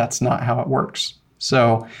understands that that's not how it works.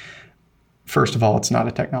 So, first of all, it's not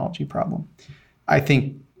a technology problem. I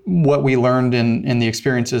think what we learned in the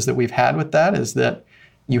experiences that we've had with that is that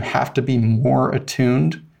you have to be more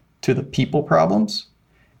attuned to the people problems,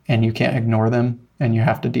 and you can't ignore them, and you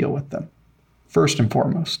have to deal with them, first and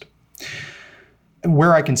foremost.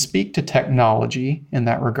 Where I can speak to technology in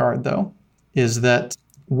that regard, though, is that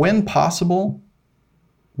when possible,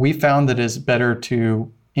 we found that it's better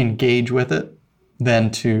to engage with it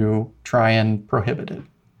than to try and prohibit it.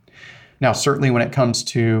 Now, certainly when it comes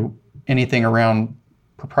to anything around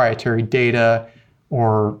proprietary data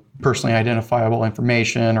or personally identifiable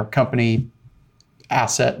information or company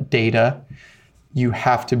asset data, you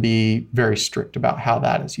have to be very strict about how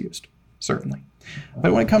that is used, certainly.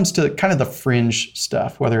 But when it comes to kind of the fringe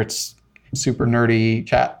stuff, whether it's super nerdy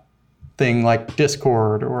chat thing like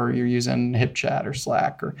Discord, or you're using HipChat or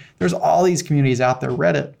Slack, or there's all these communities out there,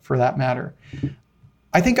 Reddit for that matter,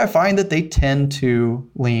 I find that they tend to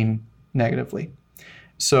lean negatively.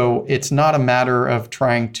 So it's not a matter of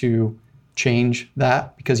trying to change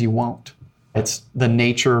that, because you won't. It's the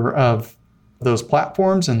nature of those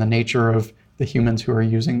platforms and the nature of the humans who are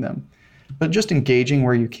using them. But just engaging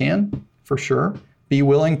where you can, for sure. Be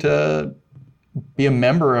willing to be a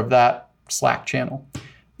member of that Slack channel,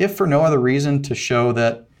 if for no other reason to show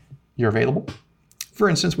that you're available. For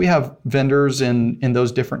instance, we have vendors in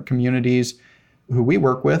those different communities who we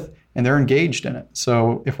work with, and they're engaged in it.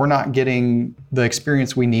 So if we're not getting the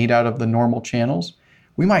experience we need out of the normal channels,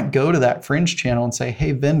 we might go to that fringe channel and say,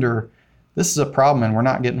 hey, vendor, this is a problem and we're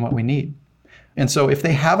not getting what we need. And so if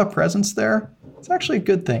they have a presence there, it's actually a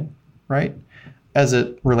good thing, right? As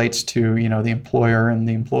it relates to, the employer and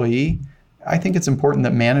the employee, I think it's important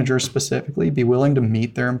that managers specifically be willing to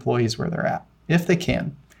meet their employees where they're at, if they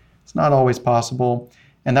can. It's not always possible.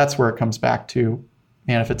 And that's where it comes back to,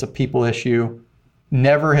 man, if it's a people issue,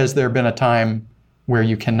 never has there been a time where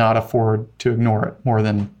you cannot afford to ignore it more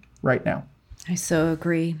than right now. I so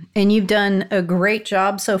agree. And you've done a great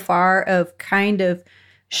job so far of kind of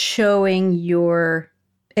showing your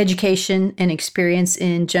education and experience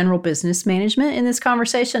in general business management in this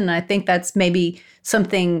conversation. And I think that's maybe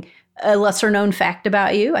something, a lesser known fact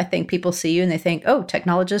about you. I think people see you and they think, oh,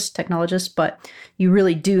 technologist, but you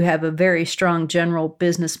really do have a very strong general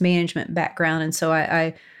business management background. And so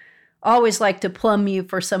I always like to plumb you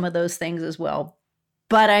for some of those things as well.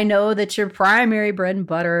 But I know that your primary bread and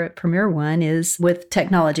butter at Premier One is with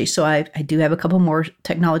technology. So I do have a couple more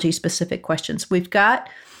technology specific questions. We've got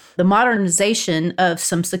the modernization of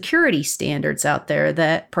some security standards out there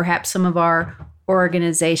that perhaps some of our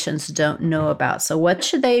organizations don't know about. So what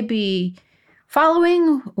should they be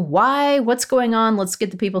following? Why? What's going on? Let's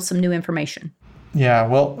get the people some new information. Yeah,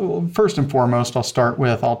 well, first and foremost, I'll start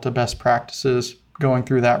with Alta best practices, going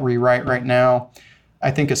through that rewrite right now. I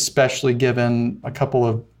think especially given a couple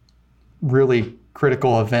of really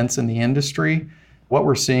critical events in the industry, what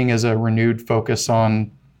we're seeing is a renewed focus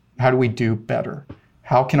on how do we do better?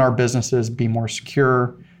 How can our businesses be more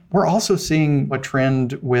secure? We're also seeing a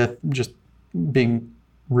trend with just being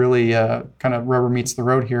really kind of rubber meets the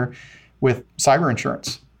road here with cyber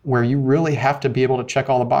insurance, where you really have to be able to check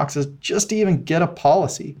all the boxes just to even get a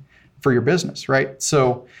policy for your business, right?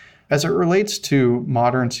 So as it relates to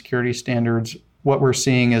modern security standards, what we're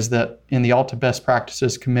seeing is that in the Alta best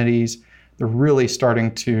practices committees, they're really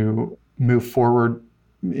starting to move forward,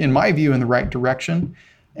 in my view, in the right direction.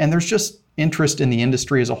 And there's just interest in the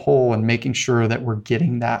industry as a whole in making sure that we're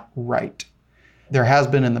getting that right. There has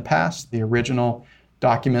been in the past, the original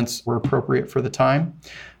documents were appropriate for the time,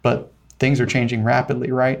 but things are changing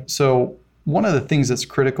rapidly, right? So one of the things that's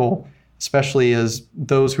critical, especially as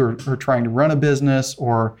those who are trying to run a business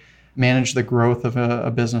or manage the growth of a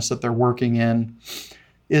business that they're working in,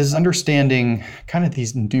 is understanding kind of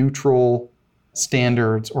these neutral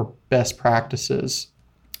standards or best practices.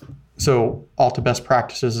 So Alta best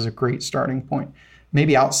practices is a great starting point.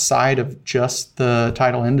 Maybe outside of just the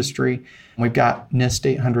title industry, we've got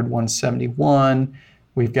NIST 800-171,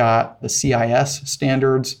 we've got the CIS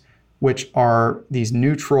standards, which are these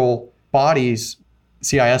neutral bodies.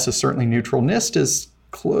 CIS is certainly neutral. NIST is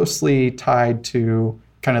closely tied to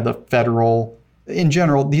kind of the federal. In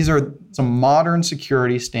general, these are some modern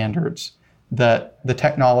security standards that the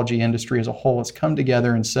technology industry as a whole has come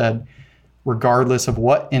together and said, regardless of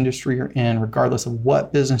what industry you're in, regardless of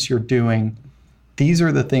what business you're doing, these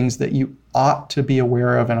are the things that you ought to be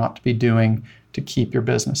aware of and ought to be doing to keep your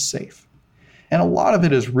business safe. And a lot of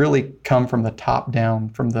it has really come from the top down,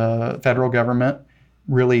 from the federal government,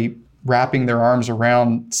 really wrapping their arms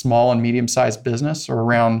around small and medium-sized business or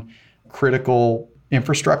around critical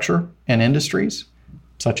infrastructure and industries,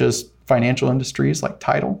 such as financial industries like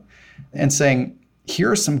title, and saying,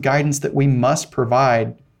 here's some guidance that we must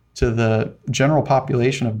provide to the general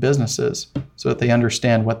population of businesses so that they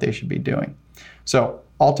understand what they should be doing. So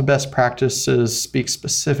Alta best practices speak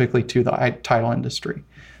specifically to the title industry,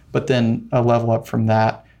 but then a level up from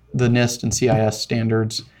that, the NIST and CIS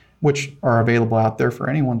standards, which are available out there for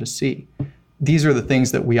anyone to see. These are the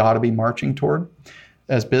things that we ought to be marching toward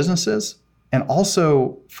as businesses, and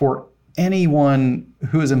also for anyone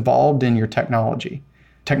who is involved in your technology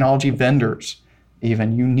vendors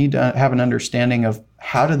even. You need to have an understanding of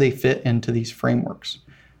how do they fit into these frameworks.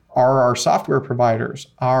 Are our software providers,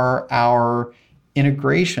 are our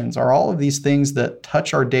integrations, are all of these things that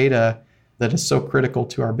touch our data that is so critical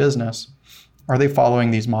to our business, are they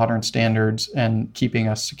following these modern standards and keeping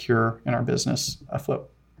us secure in our business afloat?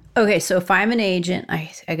 Okay, so if I'm an agent,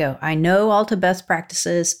 I go, I know Alta best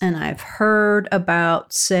practices, and I've heard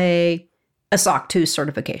about, say, a SOC 2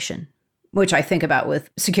 certification, which I think about with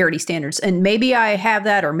security standards. And maybe I have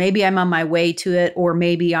that, or maybe I'm on my way to it, or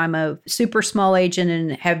maybe I'm a super small agent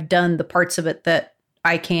and have done the parts of it that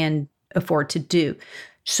I can afford to do.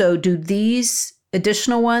 So do these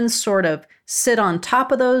additional ones sort of sit on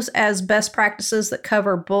top of those as best practices that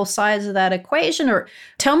cover both sides of that equation? Or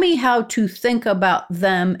tell me how to think about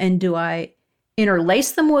them, and do I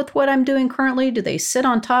interlace them with what I'm doing currently? Do they sit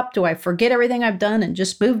on top? Do I forget everything I've done and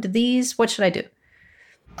just move to these? What should I do?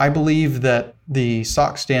 I believe that the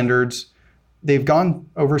SOC standards, they've gone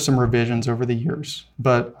over some revisions over the years,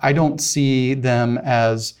 but I don't see them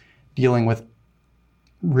as dealing with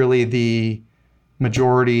really the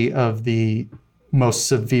majority of the most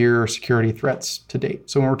severe security threats to date.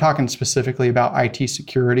 So when we're talking specifically about IT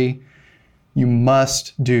security, you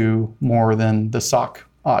must do more than the SOC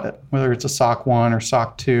audit, whether it's a SOC 1 or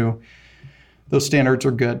SOC 2. Those standards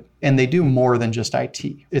are good, and they do more than just IT.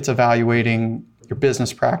 It's evaluating your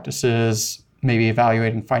business practices, maybe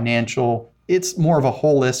evaluating financial. It's more of a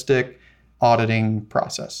holistic auditing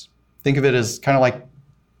process. Think of it as kind of like,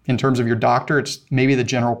 in terms of your doctor, it's maybe the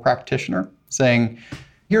general practitioner saying,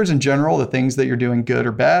 here's in general the things that you're doing good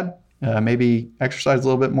or bad. Maybe exercise a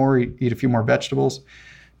little bit more, eat a few more vegetables.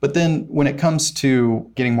 But then when it comes to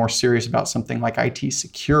getting more serious about something like IT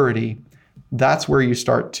security, that's where you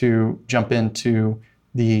start to jump into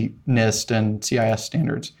the NIST and CIS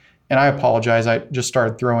standards. And I apologize, I just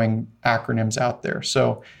started throwing acronyms out there.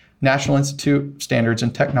 So National Institute Standards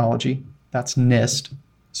and Technology, that's NIST.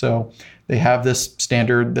 So they have this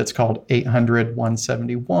standard that's called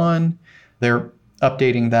 800-171. They're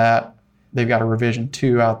updating that. They've got a revision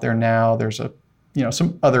 2 out there now. There's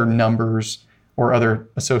some other numbers or other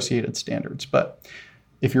associated standards. But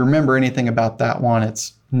if you remember anything about that one,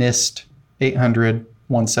 it's NIST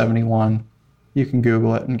 800-171. You can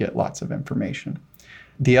Google it and get lots of information.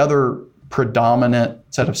 The other predominant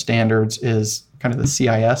set of standards is kind of the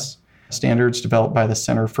CIS standards developed by the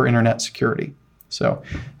Center for Internet Security. So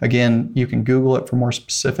again, you can Google it for more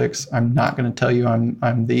specifics. I'm not going to tell you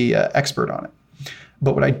I'm the expert on it.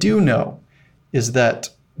 But what I do know is that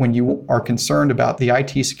when you are concerned about the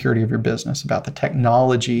IT security of your business, about the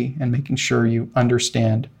technology, and making sure you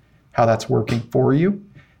understand how that's working for you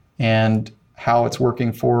and how it's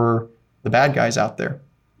working for the bad guys out there,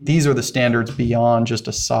 these are the standards beyond just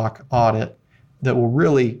a SOC audit that will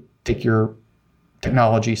really take your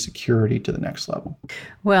technology security to the next level.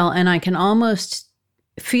 Well, and I can almost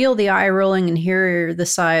feel the eye rolling and hear the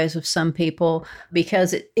sighs of some people,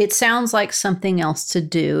 because it sounds like something else to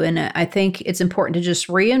do. And I think it's important to just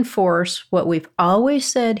reinforce what we've always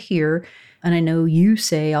said here, and I know you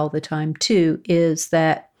say all the time too, is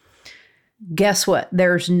that guess what?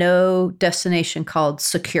 There's no destination called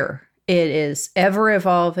secure. It is ever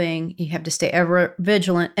evolving. You have to stay ever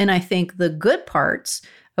vigilant. And I think the good parts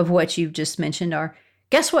of what you've just mentioned are,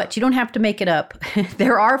 guess what? You don't have to make it up.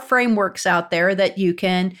 There are frameworks out there that you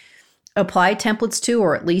can apply templates to,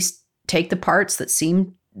 or at least take the parts that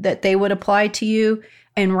seem that they would apply to you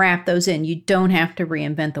and wrap those in. You don't have to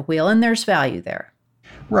reinvent the wheel, and there's value there.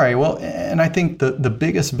 Right. Well, and I think the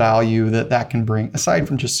biggest value that can bring, aside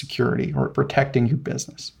from just security or protecting your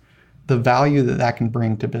business, the value that can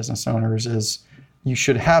bring to business owners is you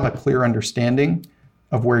should have a clear understanding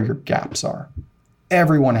of where your gaps are.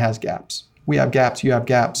 Everyone has gaps. We have gaps, you have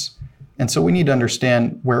gaps. And so we need to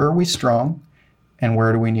understand, where are we strong and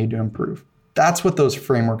where do we need to improve? That's what those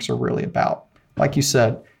frameworks are really about. Like you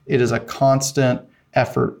said, it is a constant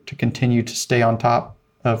effort to continue to stay on top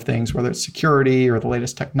of things, whether it's security or the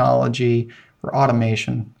latest technology or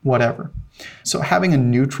automation, whatever. So having a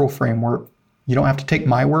neutral framework, you don't have to take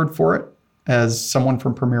my word for it as someone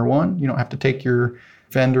from Premier One. You don't have to take your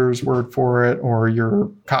vendor's word for it or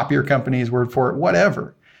your copier company's word for it,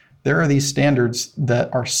 whatever. There are these standards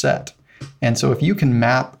that are set. And so if you can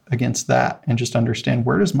map against that and just understand,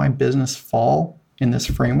 where does my business fall in this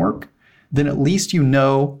framework, then at least you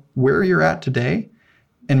know where you're at today.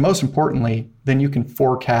 And most importantly, then you can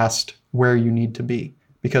forecast where you need to be.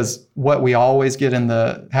 Because what we always get in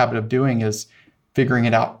the habit of doing is figuring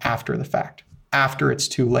it out after the fact, after it's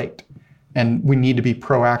too late. And we need to be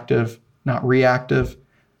proactive, not reactive.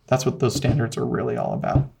 That's what those standards are really all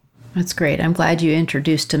about. That's great. I'm glad you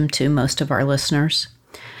introduced them to most of our listeners.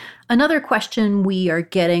 Another question we are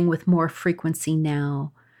getting with more frequency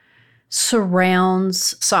now.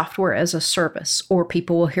 surrounds software as a service, or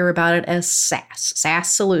people will hear about it as SaaS.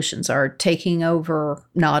 SaaS solutions are taking over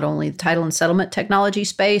not only the title and settlement technology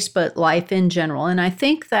space, but life in general. And I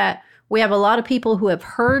think that we have a lot of people who have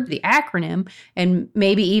heard the acronym and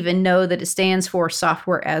maybe even know that it stands for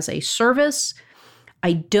software as a service.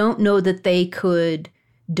 I don't know that they could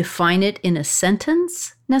define it in a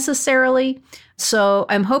sentence necessarily. So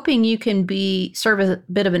I'm hoping you can serve as a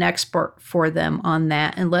bit of an expert for them on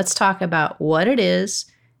that. And let's talk about what it is,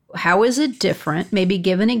 how is it different, maybe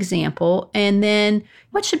give an example, and then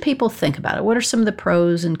what should people think about it? What are some of the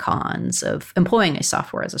pros and cons of employing a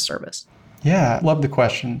software as a service? Yeah, love the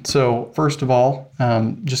question. So first of all,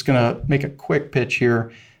 just going to make a quick pitch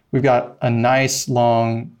here. We've got a nice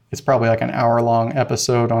long, it's probably like an hour-long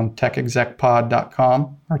episode on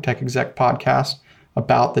techexecpod.com, our Tech Exec podcast,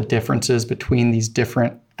 about the differences between these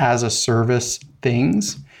different as-a-service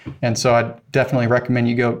things. And so I'd definitely recommend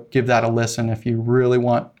you go give that a listen if you really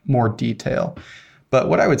want more detail. But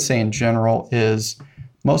what I would say in general is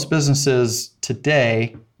most businesses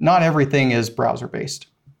today, not everything is browser-based.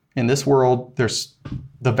 In this world, there's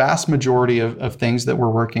the vast majority of things that we're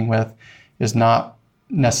working with is not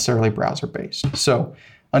necessarily browser-based. So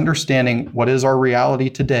understanding what is our reality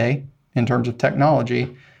today in terms of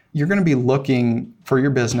technology, you're going to be looking for your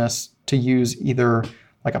business to use either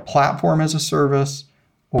like a platform as a service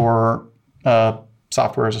or a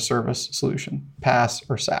software as a service solution, PaaS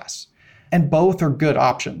or SaaS. And both are good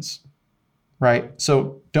options, right?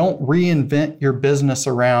 So don't reinvent your business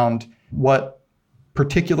around what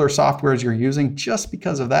particular softwares you're using just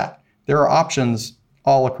because of that. There are options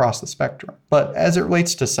all across the spectrum. But as it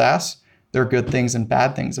relates to SaaS, there are good things and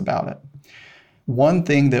bad things about it. One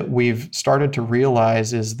thing that we've started to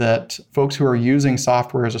realize is that folks who are using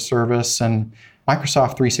software as a service, and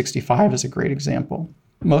Microsoft 365 is a great example.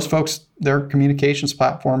 Most folks, their communications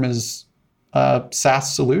platform is a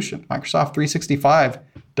SaaS solution. Microsoft 365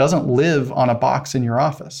 doesn't live on a box in your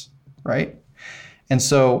office, right? And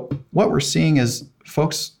so what we're seeing is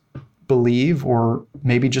folks believe or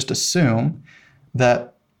maybe just assume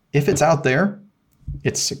that if it's out there,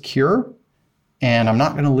 it's secure and I'm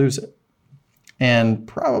not going to lose it. And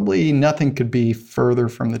probably nothing could be further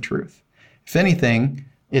from the truth. If anything,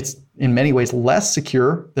 it's in many ways less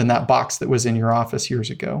secure than that box that was in your office years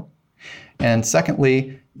ago. And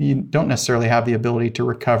secondly, you don't necessarily have the ability to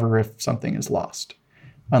recover if something is lost,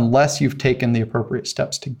 unless you've taken the appropriate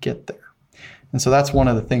steps to get there. And so that's one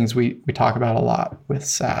of the things we talk about a lot with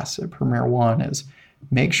SaaS at Premier One is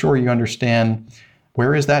make sure you understand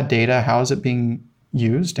where is that data, how is it being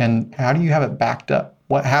used, and how do you have it backed up?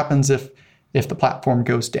 What happens if the platform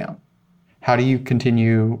goes down? How do you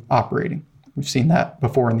continue operating? We've seen that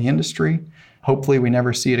before in the industry. Hopefully we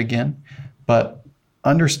never see it again, but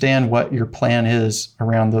understand what your plan is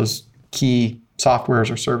around those key softwares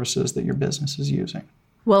or services that your business is using.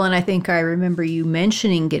 Well, and I think I remember you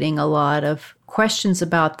mentioning getting a lot of questions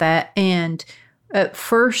about that. And at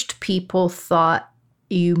first people thought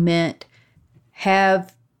you meant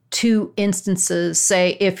have two instances,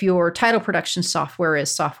 say if your title production software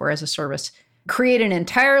is software as a service, create an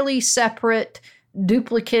entirely separate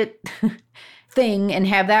duplicate thing and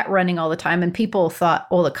have that running all the time. And people thought,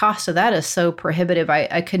 well, the cost of that is so prohibitive,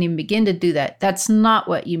 I couldn't even begin to do that. That's not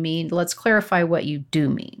what you mean. Let's clarify what you do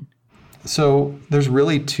mean. So there's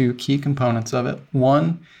really two key components of it.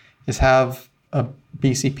 One is have a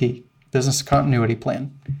BCP, business continuity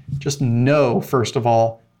plan. Just know, first of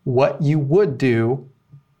all, what you would do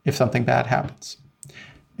if something bad happens.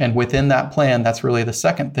 And within that plan, that's really the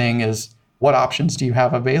second thing is what options do you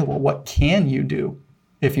have available? What can you do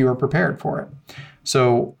if you are prepared for it?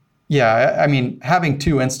 So yeah, I mean, having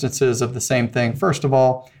two instances of the same thing, first of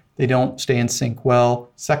all, they don't stay in sync well.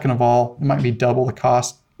 Second of all, it might be double the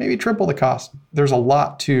cost, maybe triple the cost. There's a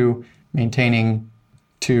lot to maintaining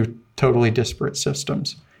two totally disparate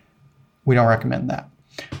systems. We don't recommend that.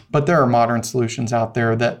 But there are modern solutions out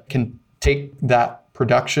there that can take that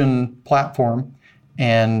production platform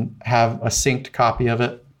and have a synced copy of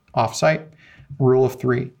it offsite. Rule of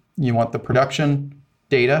three, you want the production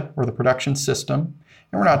data or the production system.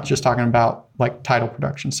 And we're not just talking about like title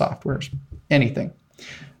production softwares, anything.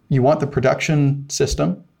 You want the production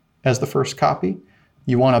system as the first copy.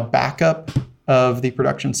 You want a backup of the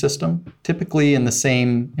production system, typically in the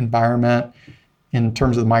same environment. In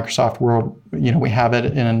terms of the Microsoft world, we have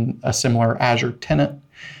it in a similar Azure tenant.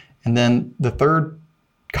 And then the third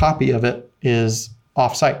copy of it is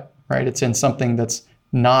offsite, right? It's in something that's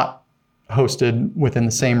not hosted within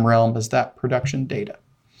the same realm as that production data.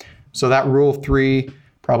 So that rule of three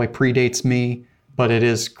probably predates me, but it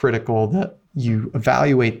is critical that you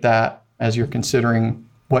evaluate that as you're considering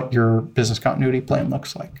what your business continuity plan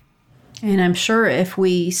looks like. And I'm sure if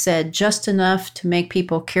we said just enough to make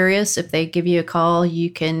people curious, if they give you a call,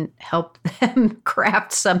 you can help them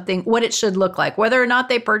craft something, what it should look like, whether or not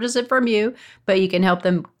they purchase it from you, but you can help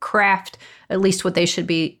them craft at least what they should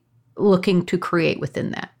be looking to create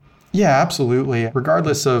within that. Yeah, absolutely.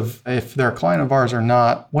 Regardless of if they're a client of ours or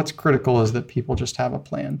not, what's critical is that people just have a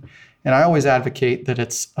plan. And I always advocate that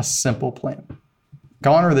it's a simple plan.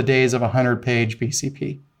 Gone are the days of a 100-page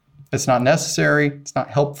BCP. It's not necessary, it's not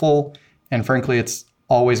helpful, and frankly, it's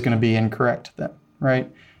always going to be incorrect then, right?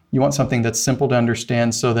 You want something that's simple to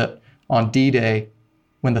understand so that on D-Day,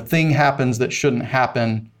 when the thing happens that shouldn't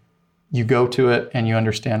happen, you go to it and you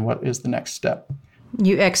understand what is the next step.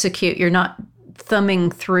 You execute. You're not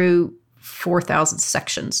thumbing through 4,000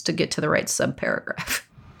 sections to get to the right subparagraph.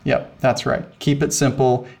 Yep, that's right. Keep it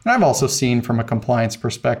simple. And I've also seen from a compliance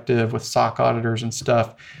perspective with SOC auditors and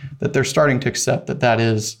stuff that they're starting to accept that that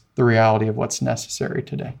is the reality of what's necessary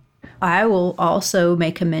today. I will also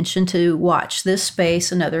make a mention to watch this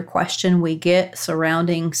space. Another question we get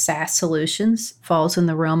surrounding SaaS solutions falls in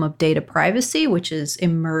the realm of data privacy, which is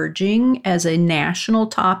emerging as a national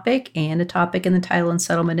topic and a topic in the title and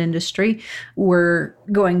settlement industry. We're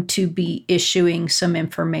going to be issuing some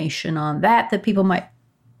information on that people might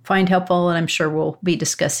find helpful, and I'm sure we'll be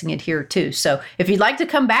discussing it here too. So if you'd like to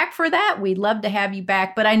come back for that, we'd love to have you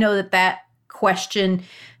back. But I know that question,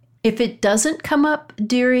 if it doesn't come up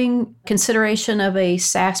during consideration of a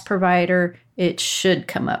SaaS provider, it should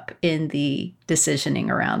come up in the decisioning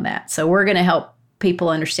around that. So we're going to help people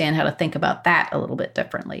understand how to think about that a little bit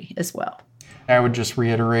differently as well. I would just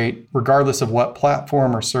reiterate, regardless of what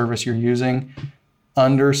platform or service you're using,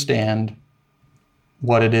 understand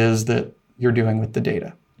what it is that you're doing with the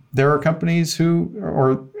data. There are companies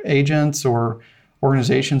or agents or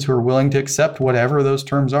organizations who are willing to accept whatever those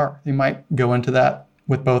terms are. They might go into that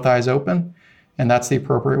with both eyes open, and that's the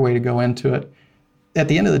appropriate way to go into it. At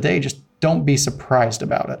the end of the day, just don't be surprised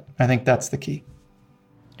about it. I think that's the key.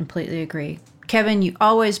 Completely agree. Kevin, you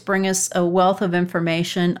always bring us a wealth of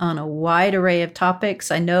information on a wide array of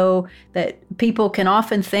topics. I know that people can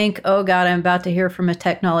often think, oh God, I'm about to hear from a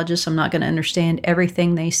technologist. I'm not going to understand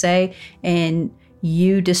everything they say. And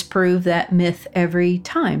you disprove that myth every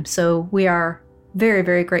time. So we are very,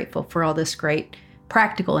 very grateful for all this great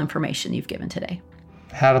practical information you've given today.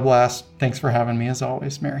 Had a blast. Thanks for having me as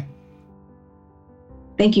always, Mary.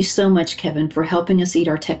 Thank you so much, Kevin, for helping us eat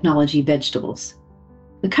our technology vegetables.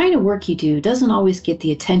 The kind of work you do doesn't always get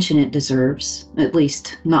the attention it deserves, at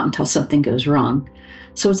least not until something goes wrong.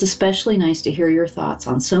 So it's especially nice to hear your thoughts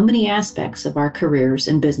on so many aspects of our careers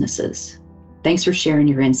and businesses. Thanks for sharing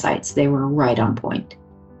your insights. They were right on point.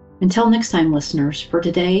 Until next time, listeners, for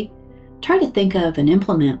today, try to think of and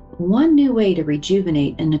implement one new way to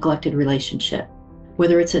rejuvenate a neglected relationship.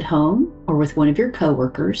 Whether it's at home or with one of your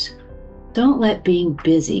coworkers, don't let being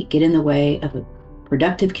busy get in the way of a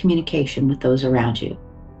productive communication with those around you.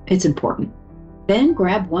 It's important. Then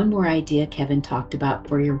grab one more idea Kevin talked about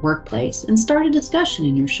for your workplace and start a discussion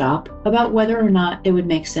in your shop about whether or not it would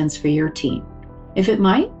make sense for your team. If it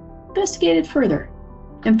might, investigate it further.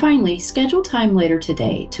 And finally, schedule time later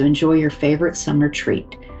today to enjoy your favorite summer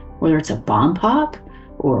treat, whether it's a Bomb Pop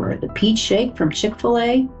or the Peach Shake from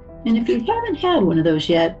Chick-fil-A. And if you haven't had one of those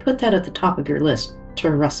yet, put that at the top of your list,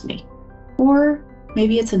 trust me. Or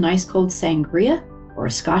maybe it's a nice cold sangria or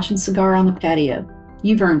a scotch and cigar on the patio.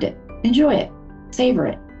 You've earned it. Enjoy it. Savor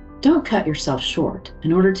it. Don't cut yourself short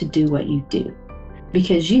in order to do what you do,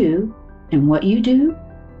 because you and what you do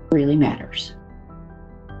really matters.